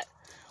forgot.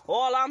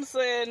 All I'm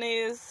saying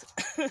is,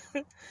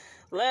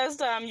 last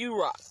time you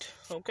rocked,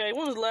 okay?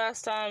 When was the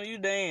last time you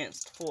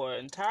danced for an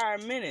entire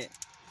minute?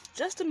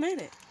 Just a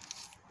minute.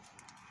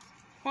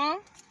 Huh?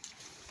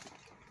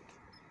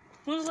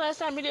 When was the last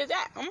time you did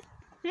that?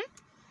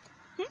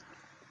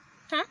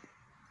 Huh?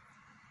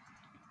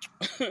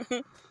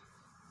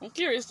 I'm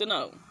curious to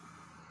know.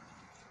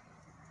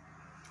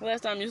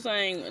 Last time you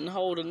sang and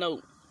hold a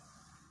note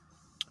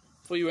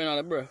before you ran out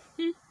of breath.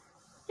 Huh?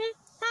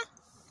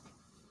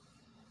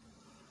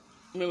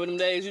 Remember them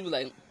days you was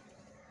like,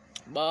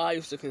 boy, I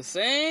used to could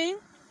sing.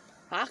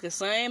 I could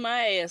sing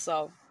my ass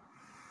off.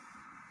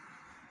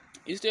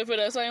 You still feel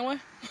that same way?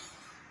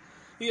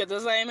 You got the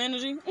same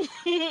energy?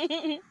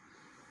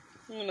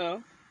 You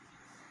know.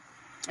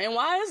 And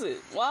why is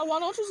it? Why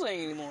don't you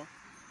sing anymore?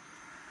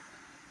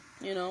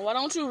 You know, why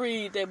don't you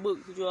read that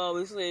book that you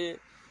always said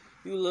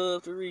you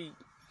love to read?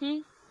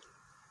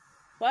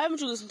 Why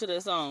haven't you listened to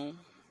that song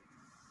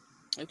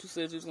that you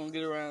said you was gonna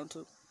get around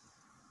to?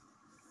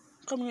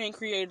 Come you ain't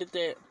created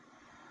that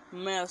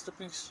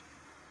masterpiece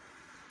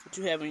that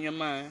you have in your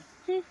mind?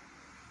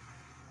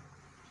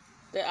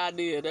 That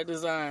idea, that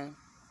design,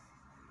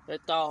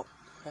 that thought,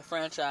 that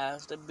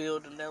franchise, that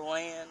building, that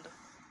land,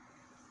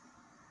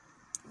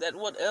 that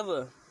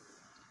whatever.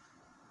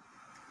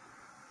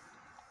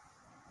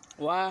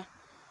 Why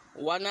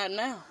not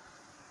now?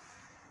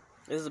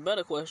 Is a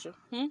better question.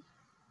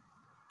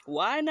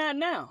 Why not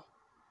now?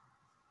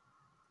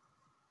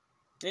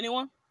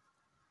 Anyone?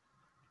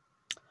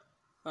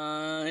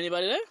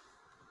 Anybody there?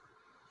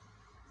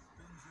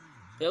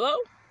 Hello?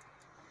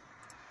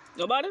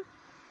 Nobody?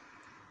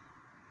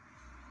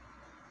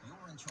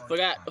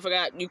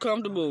 Forgot. You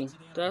comfortable.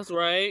 That's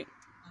right.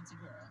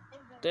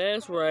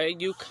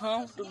 You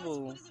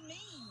comfortable.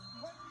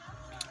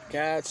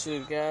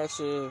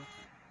 Gotcha.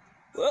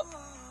 Well,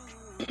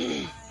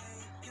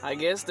 I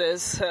guess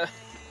that's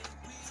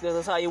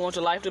how you want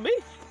your life to be.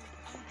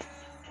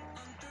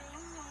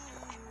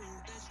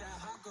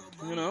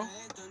 You know,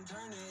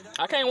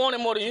 I can't want it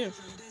more than you.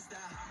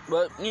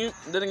 But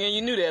then again,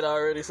 you knew that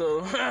already.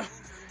 So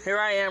here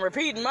I am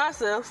repeating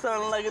myself,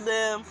 sounding like a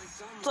damn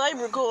tape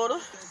recorder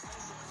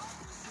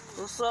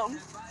or something.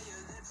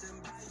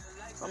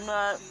 I'm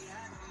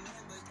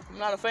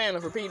not a fan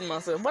of repeating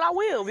myself, but I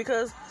will,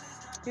 because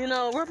you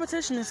know,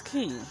 repetition is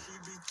key,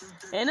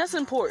 and that's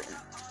important.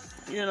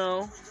 You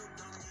know,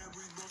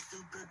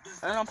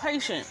 and I'm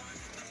patient.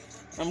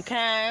 I'm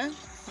kind.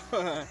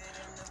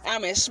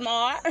 I'm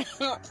smart.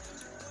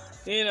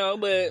 You know,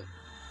 but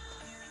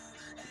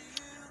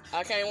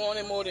I can't want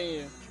it more than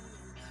you.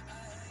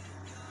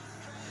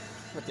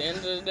 At the end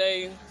of the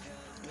day,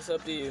 it's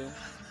up to you.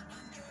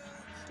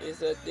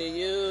 It's up to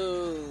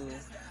you.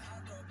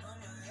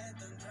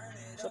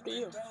 It's up to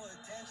you.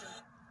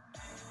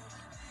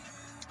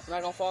 It's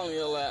not gonna fall in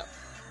your lap.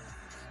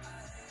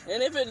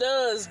 And if it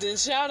does, then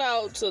shout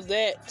out to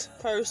that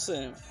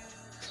person.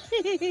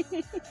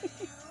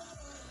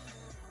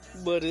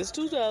 But it's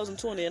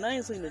 2020 and I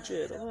ain't seen it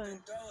yet, okay?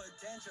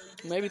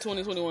 Maybe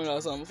 2021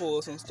 got something for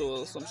us in store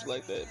or something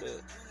like that,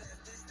 but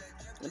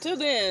until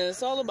then,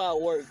 it's all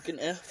about work and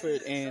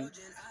effort and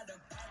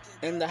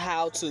the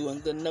how to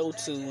and the know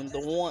to and the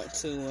want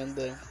to and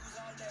the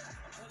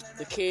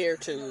care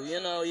to.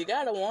 You know, you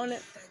gotta want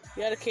it.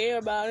 You gotta care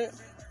about it.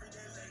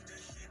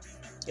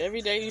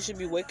 Every day you should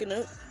be waking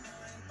up,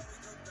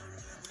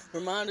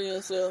 reminding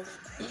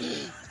yourself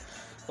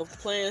of the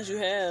plans you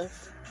have.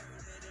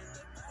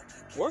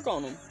 Work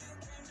on them.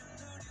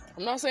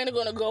 I'm not saying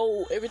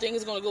everything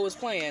is gonna go as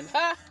planned.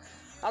 Ha!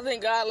 I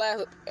think God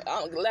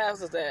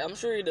laughs at that. I'm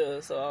sure He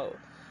does. So,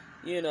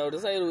 you know, to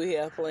say that we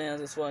have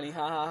plans is funny.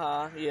 Ha ha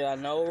ha. Yeah, I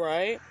know,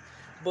 right?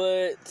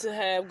 But to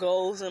have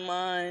goals in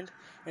mind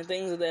and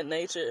things of that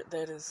nature,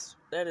 that is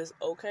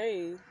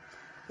okay.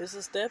 It's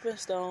a stepping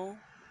stone.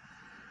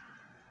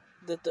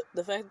 The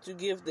fact that you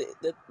give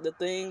the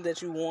thing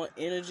that you want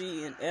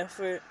energy and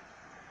effort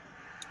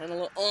and a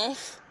little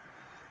oomph,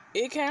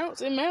 it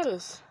counts. It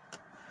matters.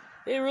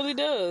 It really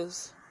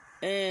does.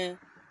 And,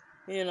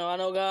 you know, I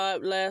know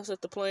God laughs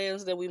at the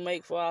plans that we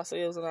make for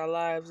ourselves in our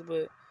lives,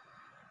 but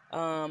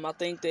I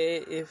think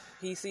that if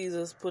He sees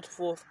us put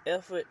forth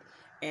effort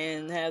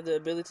and have the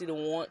ability to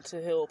want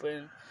to help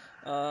and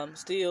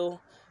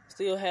still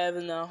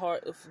having our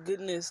heart of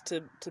goodness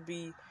to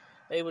be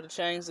able to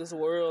change this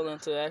world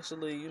and to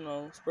actually, you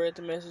know, spread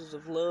the message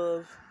of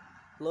love,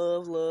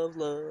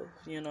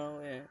 you know,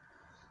 and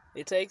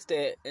it takes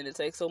that, and it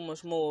takes so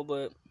much more,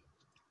 but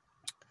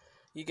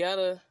you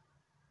gotta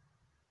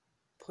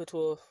put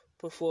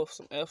forth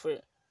some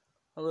effort,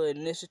 a little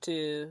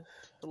initiative,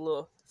 a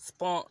little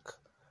spunk,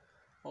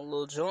 a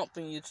little jump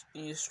in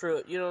your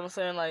strut. You know what I'm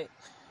saying? Like,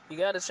 you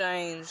gotta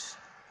change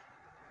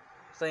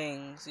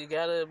things. You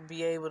gotta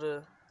be able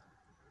to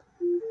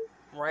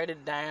write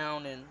it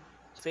down and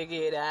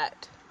figure it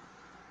out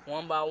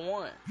one by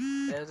one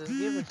as it's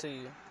given to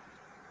you.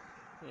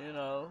 You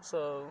know,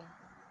 so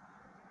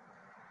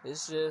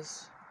it's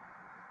just,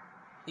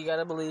 you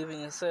gotta believe in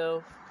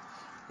yourself.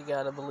 You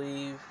gotta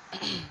believe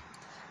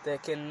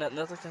that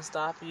nothing can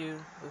stop you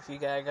if you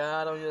got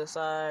God on your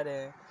side,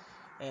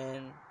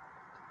 and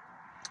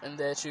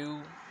that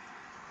you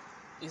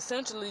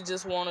essentially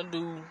just want to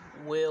do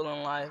well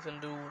in life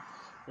and do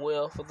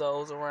well for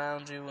those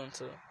around you, and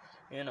to,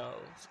 you know,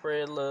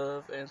 spread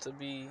love and to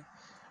be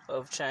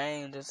of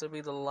change and to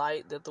be the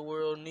light that the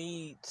world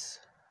needs.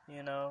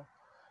 You know,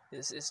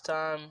 it's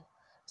time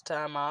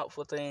out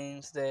for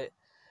things that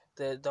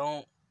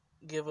don't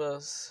give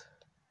us,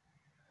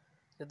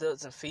 it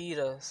doesn't feed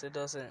us, it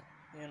doesn't,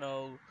 you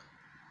know,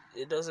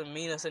 it doesn't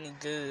mean us any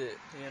good,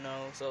 you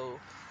know. So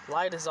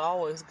light is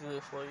always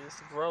good for you.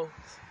 It's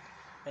growth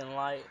in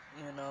light,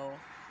 you know.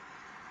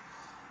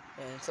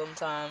 And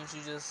sometimes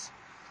you just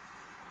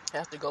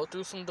have to go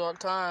through some dark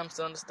times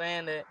to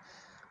understand that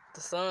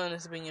the sun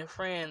has been your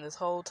friend this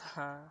whole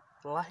time.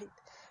 Light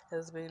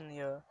has been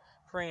your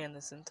friend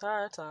this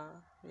entire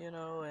time, you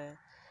know, and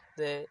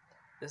that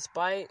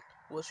despite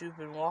what you've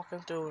been walking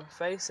through and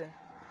facing,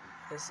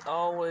 it's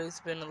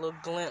always been a little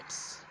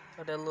glimpse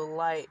of that little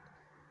light,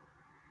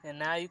 and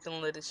now you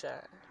can let it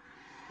shine.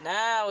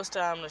 Now it's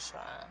time to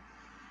shine.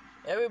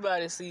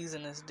 Everybody's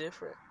season is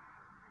different,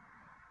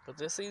 but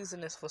this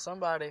season is for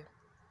somebody,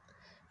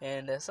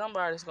 and that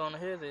somebody's going to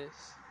hear this,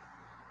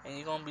 and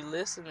you're going to be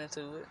listening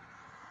to it,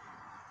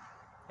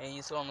 and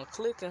it's going to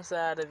click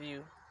inside of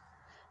you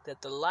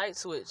that the light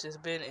switch has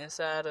been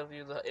inside of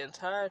you the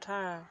entire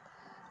time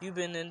you've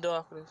been in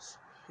darkness.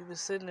 You've been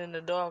sitting in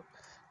the dark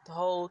the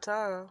whole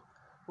time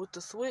with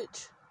the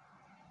switch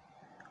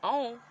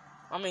on.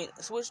 The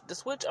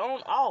switch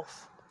on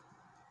off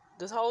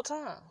this whole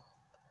time.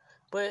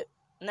 But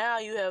now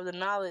you have the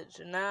knowledge,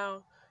 and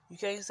now you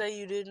can't say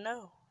you didn't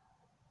know,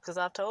 because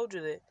I've told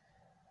you that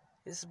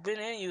it's been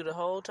in you the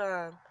whole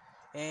time,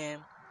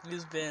 and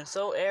you've been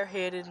so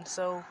airheaded and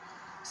so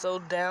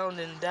down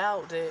in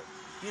doubt that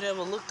you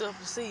never looked up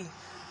to see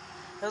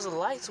there's a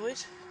light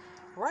switch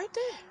right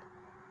there.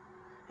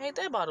 Ain't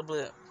that about a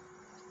blip?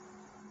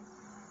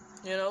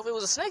 You know, if it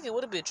was a snake, it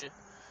would have bit you.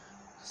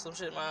 Some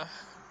shit my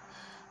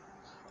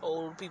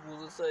old people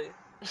would say.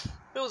 If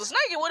it was a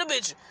snake, it would have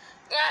bit you.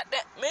 God,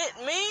 that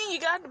mean you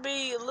got to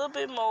be a little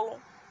bit more,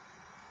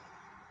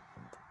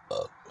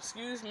 a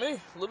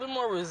little bit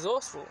more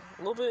resourceful,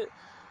 a little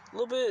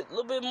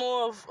bit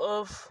more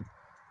of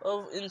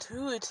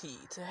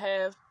intuitive, to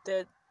have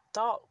that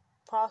thought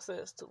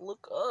process, to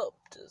look up,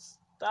 to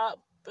stop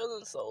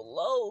feeling so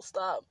low,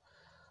 stop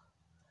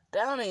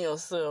downing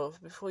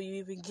yourself before you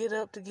even get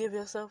up to give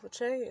yourself a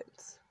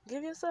chance.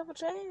 Give yourself a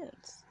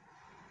chance.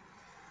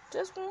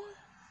 Just one.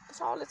 That's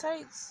all it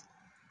takes.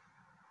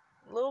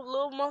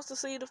 Little mustard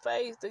seed of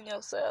faith in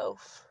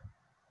yourself.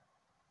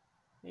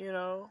 You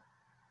know?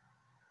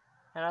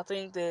 And I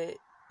think that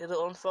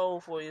it'll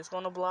unfold for you. It's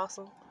going to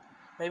blossom.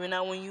 Maybe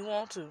not when you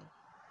want to.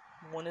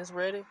 When it's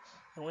ready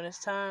and when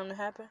it's time to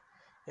happen,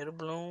 it'll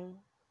bloom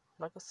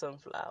like a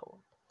sunflower.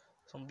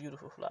 Some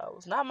beautiful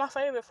flowers. Not my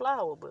favorite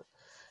flower, but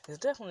it's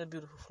definitely a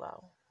beautiful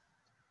flower.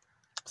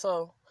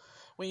 So,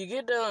 when you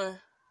get done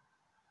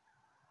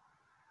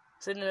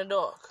sitting in the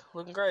dark,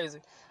 looking crazy,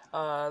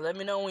 let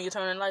me know when you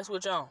turn the light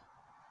switch on.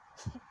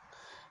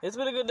 It's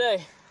been a good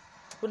day.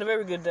 It's been a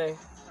very good day.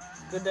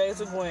 Good day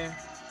to Gwen.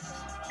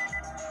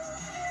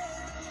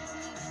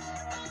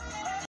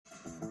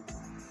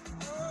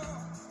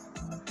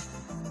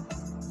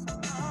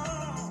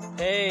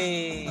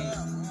 Hey.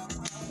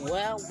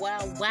 Wow.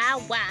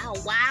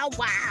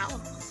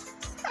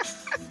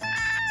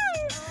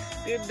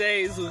 Good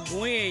days with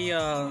Gwen,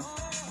 y'all.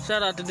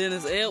 Shout out to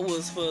Dennis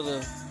Edwards for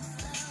the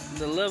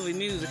lovely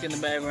music in the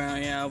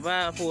background, y'all.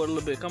 Vibe for it a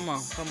little bit. Come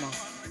on.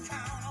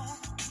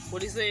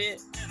 What he said?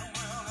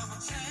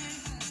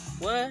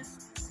 What?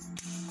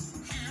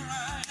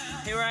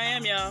 Here I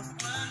am, y'all.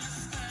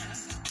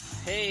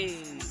 Hey.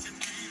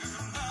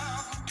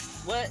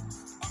 What?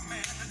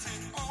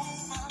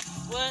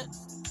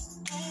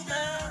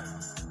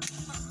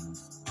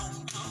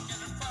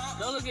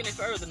 Don't look any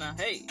further now.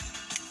 Hey.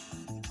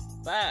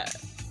 Bye.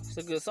 It's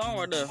a good song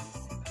right there.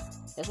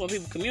 That's when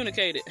people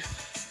communicate it.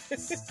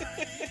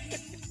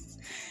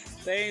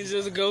 They ain't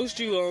just ghost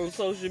you on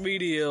social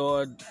media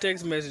or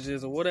text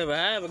messages or whatever.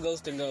 However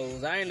ghosting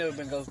goes. I ain't never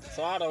been ghosted,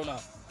 so I don't know.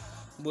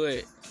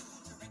 But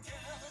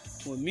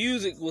when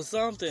music was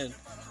something,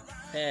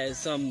 had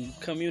some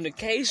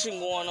communication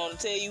going on to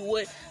tell you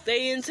what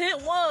their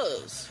intent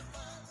was.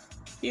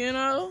 You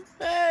know?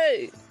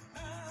 Hey.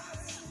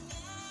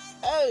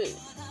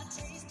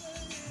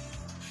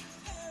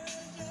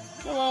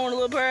 Come on, want a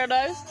little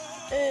paradise?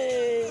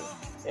 Hey.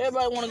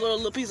 Everybody want to go to a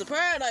little piece of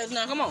paradise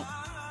now. Come on.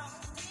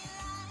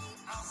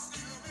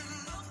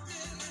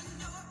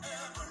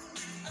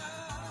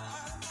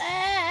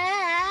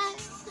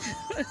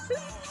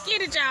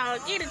 Get it, y'all.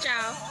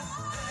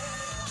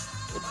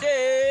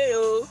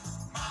 Dale.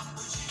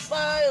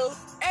 File.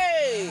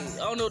 Hey. I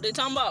don't know what they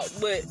talking about,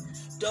 but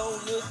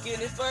don't look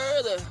any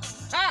further.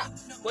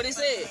 What he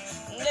said?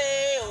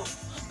 Dale.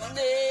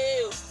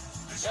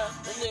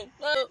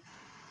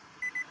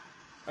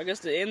 I guess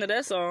the end of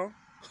that song.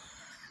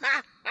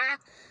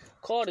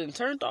 Called and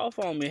turned off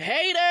on me.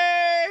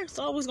 Hater! It's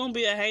always gonna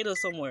be a hater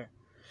somewhere.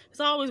 It's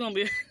always gonna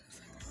be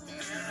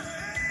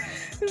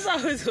It's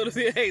always gonna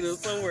be a hater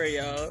somewhere,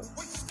 y'all.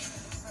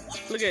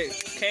 Look at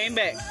it. Came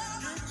back.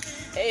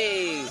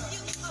 Hey.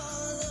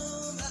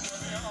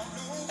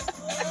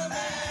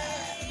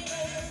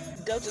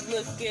 Don't just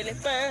look at it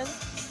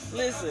first.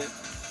 Listen.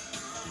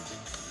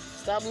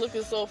 Stop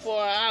looking so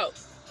far out.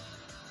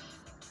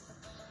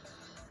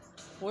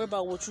 Worry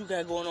about what you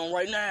got going on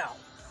right now.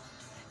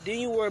 Then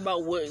you worry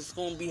about what's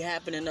going to be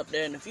happening up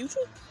there in the future.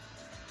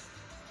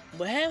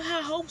 But have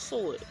high hopes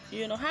for it.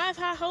 You know, have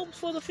high hopes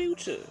for the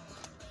future.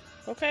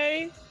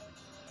 Okay?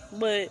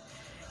 But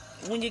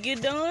when you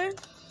get done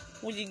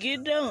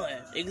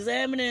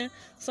examining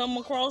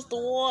something across the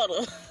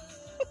water,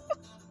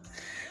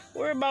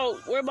 worry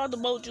about the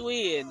boat you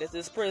in at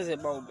this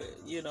present moment.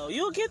 You know,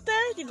 you'll get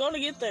there. You're going to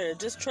get there.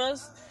 Just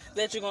trust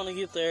that you're going to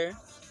get there.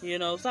 You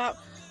know, stop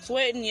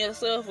sweating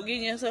yourself or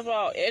getting yourself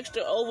all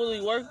extra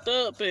overly worked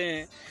up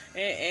and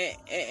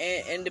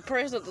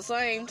depressed at the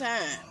same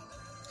time.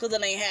 Because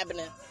it ain't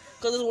happening.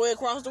 Because it's way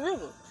across the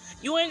river.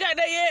 You ain't got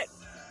that yet.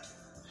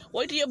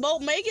 Wait till your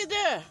boat make it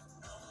there.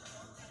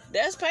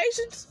 That's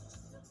patience.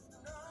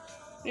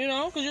 You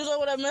know, because you're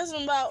over there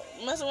messing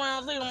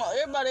around thinking about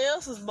everybody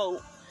else's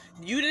boat.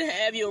 You didn't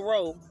have your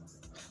row.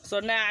 So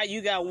now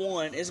you got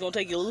one. It's going to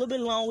take you a little bit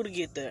longer to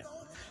get there.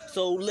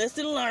 So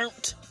lesson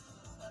learned.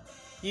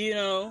 You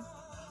know,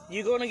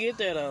 you're going to get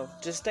there though.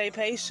 Just stay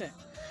patient.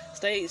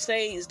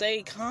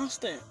 Stay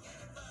constant.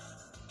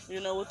 You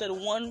know, with that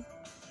one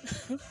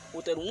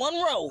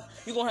row,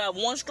 you're going to have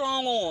one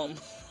strong arm.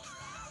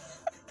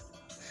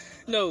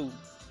 No.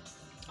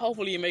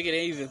 Hopefully you make it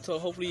even. So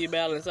hopefully you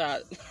balance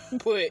out.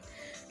 But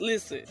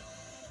listen,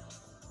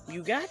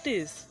 you got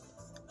this.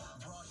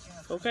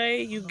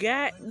 Okay, you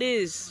got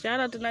this. Shout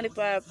out to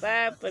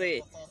 95.5 for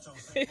that.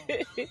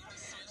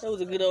 That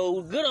was a good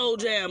old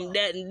jam.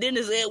 That and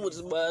Dennis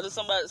Edwards, but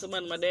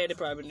somebody my daddy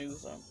probably knew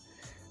something.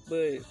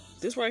 But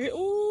this right here,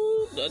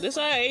 ooh, this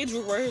our age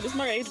group right here. This is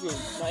my age group.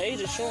 My age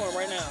is showing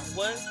right now.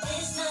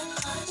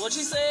 What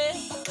you said?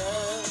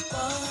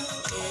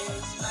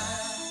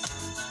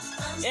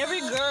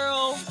 Every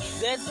girl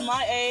that's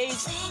my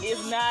age,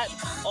 if not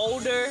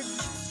older,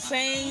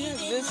 sang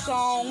this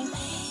song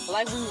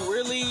like we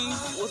really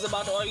was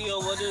about to argue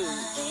over dude.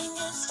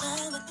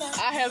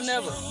 I have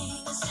never.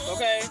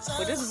 Okay?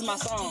 But this is my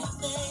song.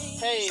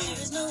 Hey.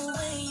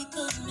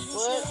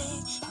 What?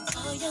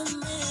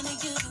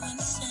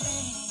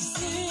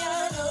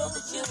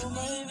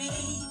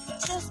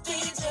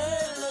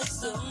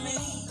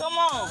 Come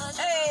on.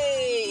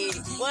 Hey.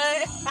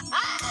 What?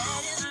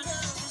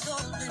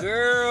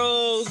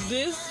 Girl,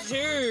 this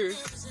here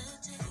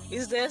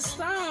is that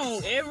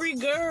song. Every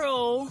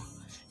girl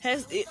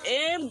has,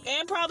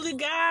 and probably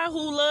guy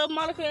who love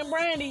Monica and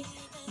Brandy.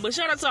 But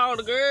shout out to all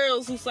the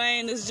girls who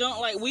sang this junk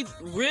like we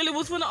really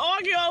was finna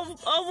argue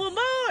over a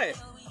boy.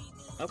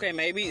 Okay,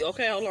 maybe.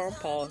 Okay, hold on.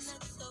 Pause.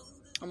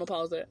 I'm gonna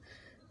pause that.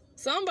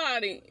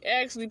 Somebody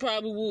actually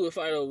probably would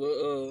fight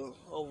over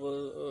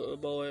a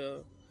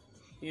boy,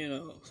 you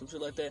know, some shit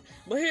like that.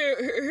 But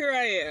here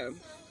I am,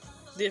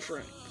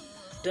 different.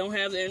 Don't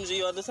have the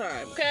energy all the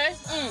time. Okay.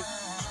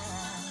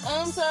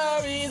 I'm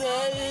sorry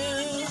that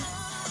you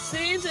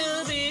seem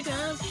to be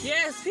confused.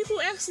 Yes, people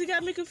actually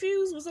got me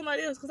confused with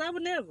somebody else because I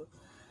would never.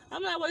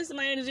 I'm not wasting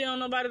my energy on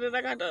nobody that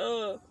I got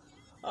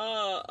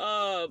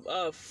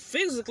to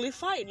physically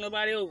fight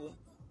nobody over.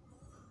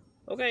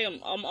 Okay,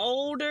 I'm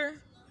older.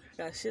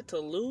 Got shit to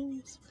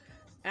lose.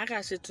 I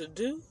got shit to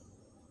do.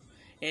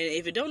 And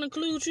if it don't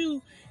include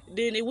you,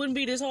 then it wouldn't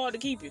be this hard to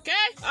keep you. Okay?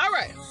 All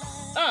right.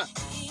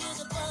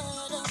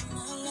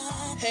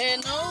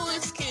 And no,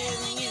 it's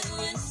killing you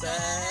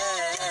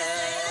inside.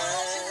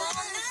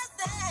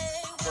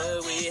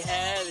 What we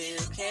have you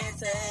can't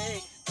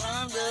take.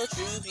 From the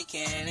truth you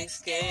can't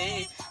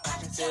escape. I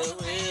can tell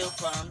real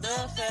from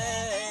the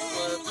fake.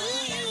 What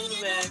will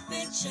you back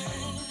then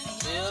change?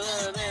 Feel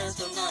the best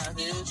of my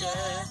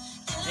future.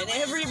 And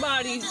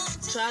everybody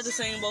tried to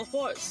sing both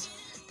parts.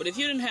 But if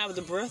you didn't have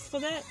the breath for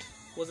that,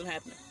 it wasn't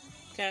happening.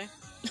 Okay?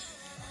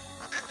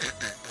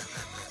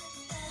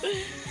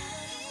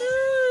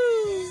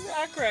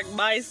 I cracked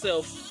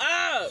myself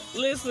up.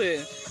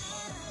 Listen.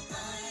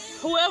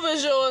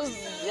 Whoever's yours,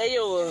 they're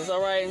yours,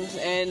 alright?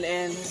 And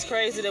it's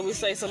crazy that we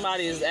say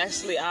somebody is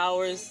actually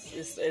ours.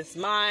 It's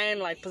mine,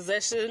 like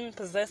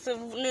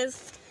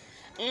possessiveness.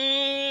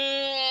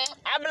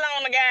 I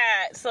belong to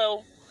God.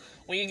 So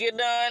when you get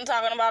done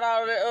talking about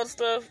all that other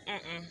stuff,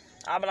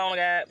 I belong to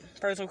God.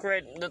 Person who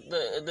created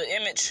the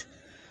image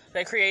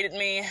that created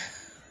me.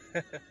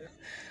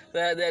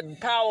 that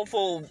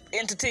powerful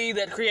entity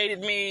that created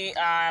me,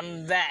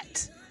 I'm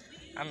that.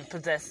 I'm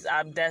possessed.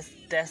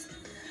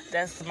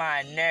 That's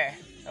mine there,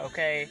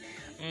 okay?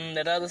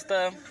 That other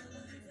stuff,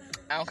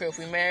 I don't care if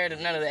we married or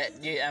none of that.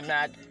 Yeah, I'm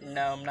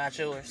not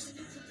yours.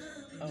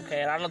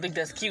 Okay, and I don't think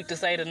that's cute to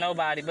say to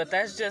nobody, but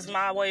that's just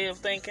my way of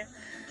thinking,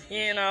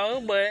 you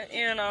know, but,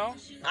 you know,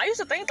 I used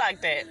to think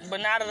like that, but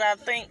now that I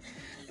think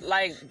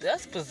like,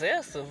 that's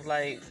possessive.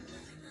 Like,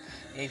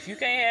 if you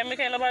can't have me,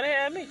 can't nobody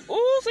have me.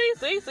 Ooh, see.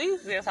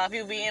 That's how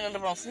people be ending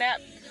up on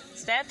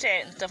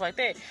Snapchat and stuff like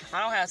that.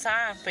 I don't have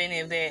time for any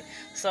of that.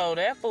 So,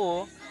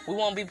 therefore, we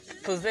won't be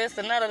possessed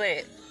of none of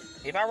that.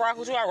 If I rock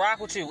with you, I rock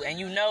with you. And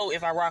you know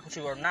if I rock with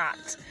you or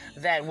not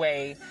that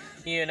way,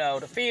 you know,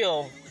 to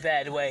feel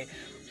that way.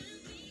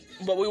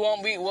 But we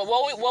won't be, what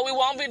we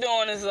won't be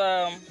doing is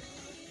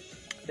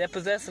that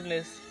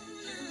possessiveness.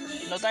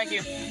 No, thank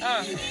you.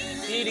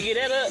 You need to get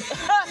that up.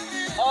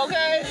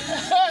 Okay.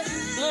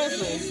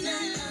 Listen,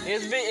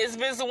 it's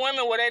been some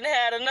women where they done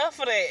had enough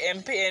of that,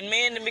 and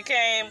men that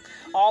became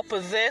all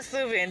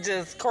possessive and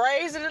just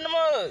crazy in the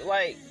mud.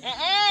 Like,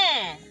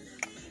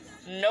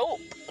 nope.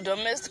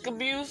 Domestic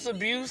abuse,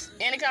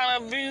 any kind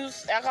of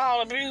abuse,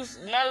 alcohol abuse,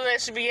 none of that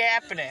should be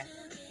happening.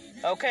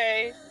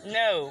 Okay?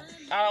 No.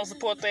 I don't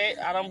support that.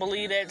 I don't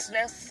believe that's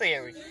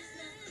necessary.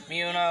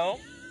 You know?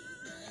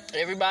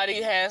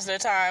 Everybody has their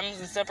times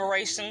and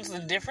separations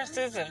and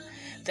differences, and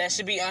that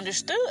should be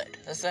understood.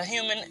 It's a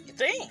human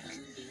thing.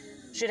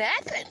 Shit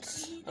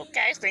happens.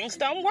 Okay? Things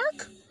don't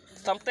work.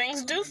 Some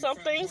things do, some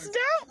things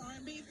don't.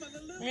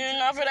 You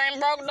know, if it ain't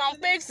broke, don't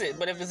fix it.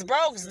 But if it's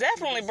broke, it's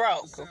definitely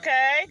broke.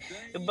 Okay?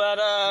 But,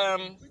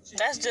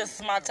 that's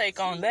just my take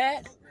on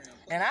that.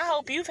 And I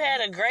hope you've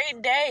had a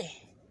great day.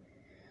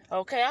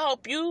 Okay, I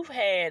hope you've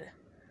had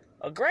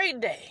a great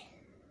day.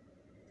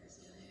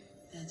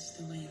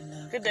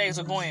 Good days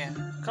with Gwen.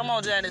 Come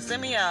on, Janet,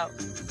 send me out.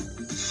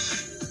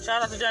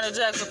 Shout out to Janet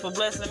Jackson for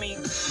blessing me,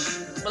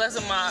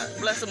 blessing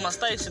my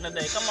station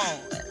today. Come on.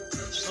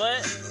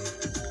 What?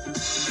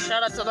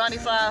 Shout out to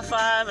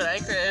 95.5 and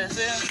Anchor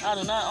FM. I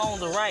do not own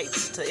the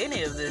rights to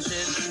any of this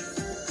shit.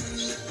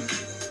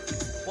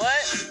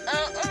 What?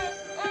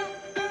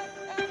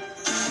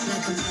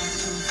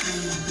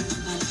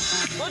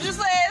 What you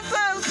say,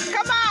 sis?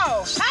 Come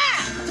on. Ha!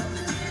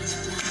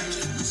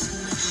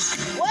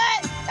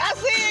 What? I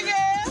see you,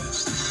 girl.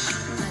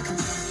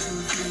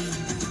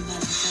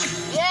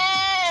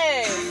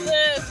 Yeah,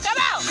 sis. Come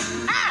on.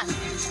 Ha!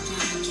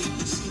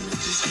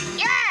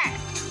 Yeah.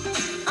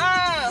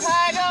 How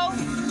I go?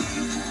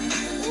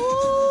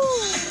 Ooh.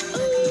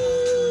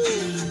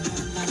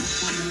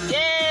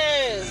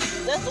 Yes.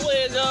 That's the way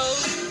it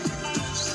goes.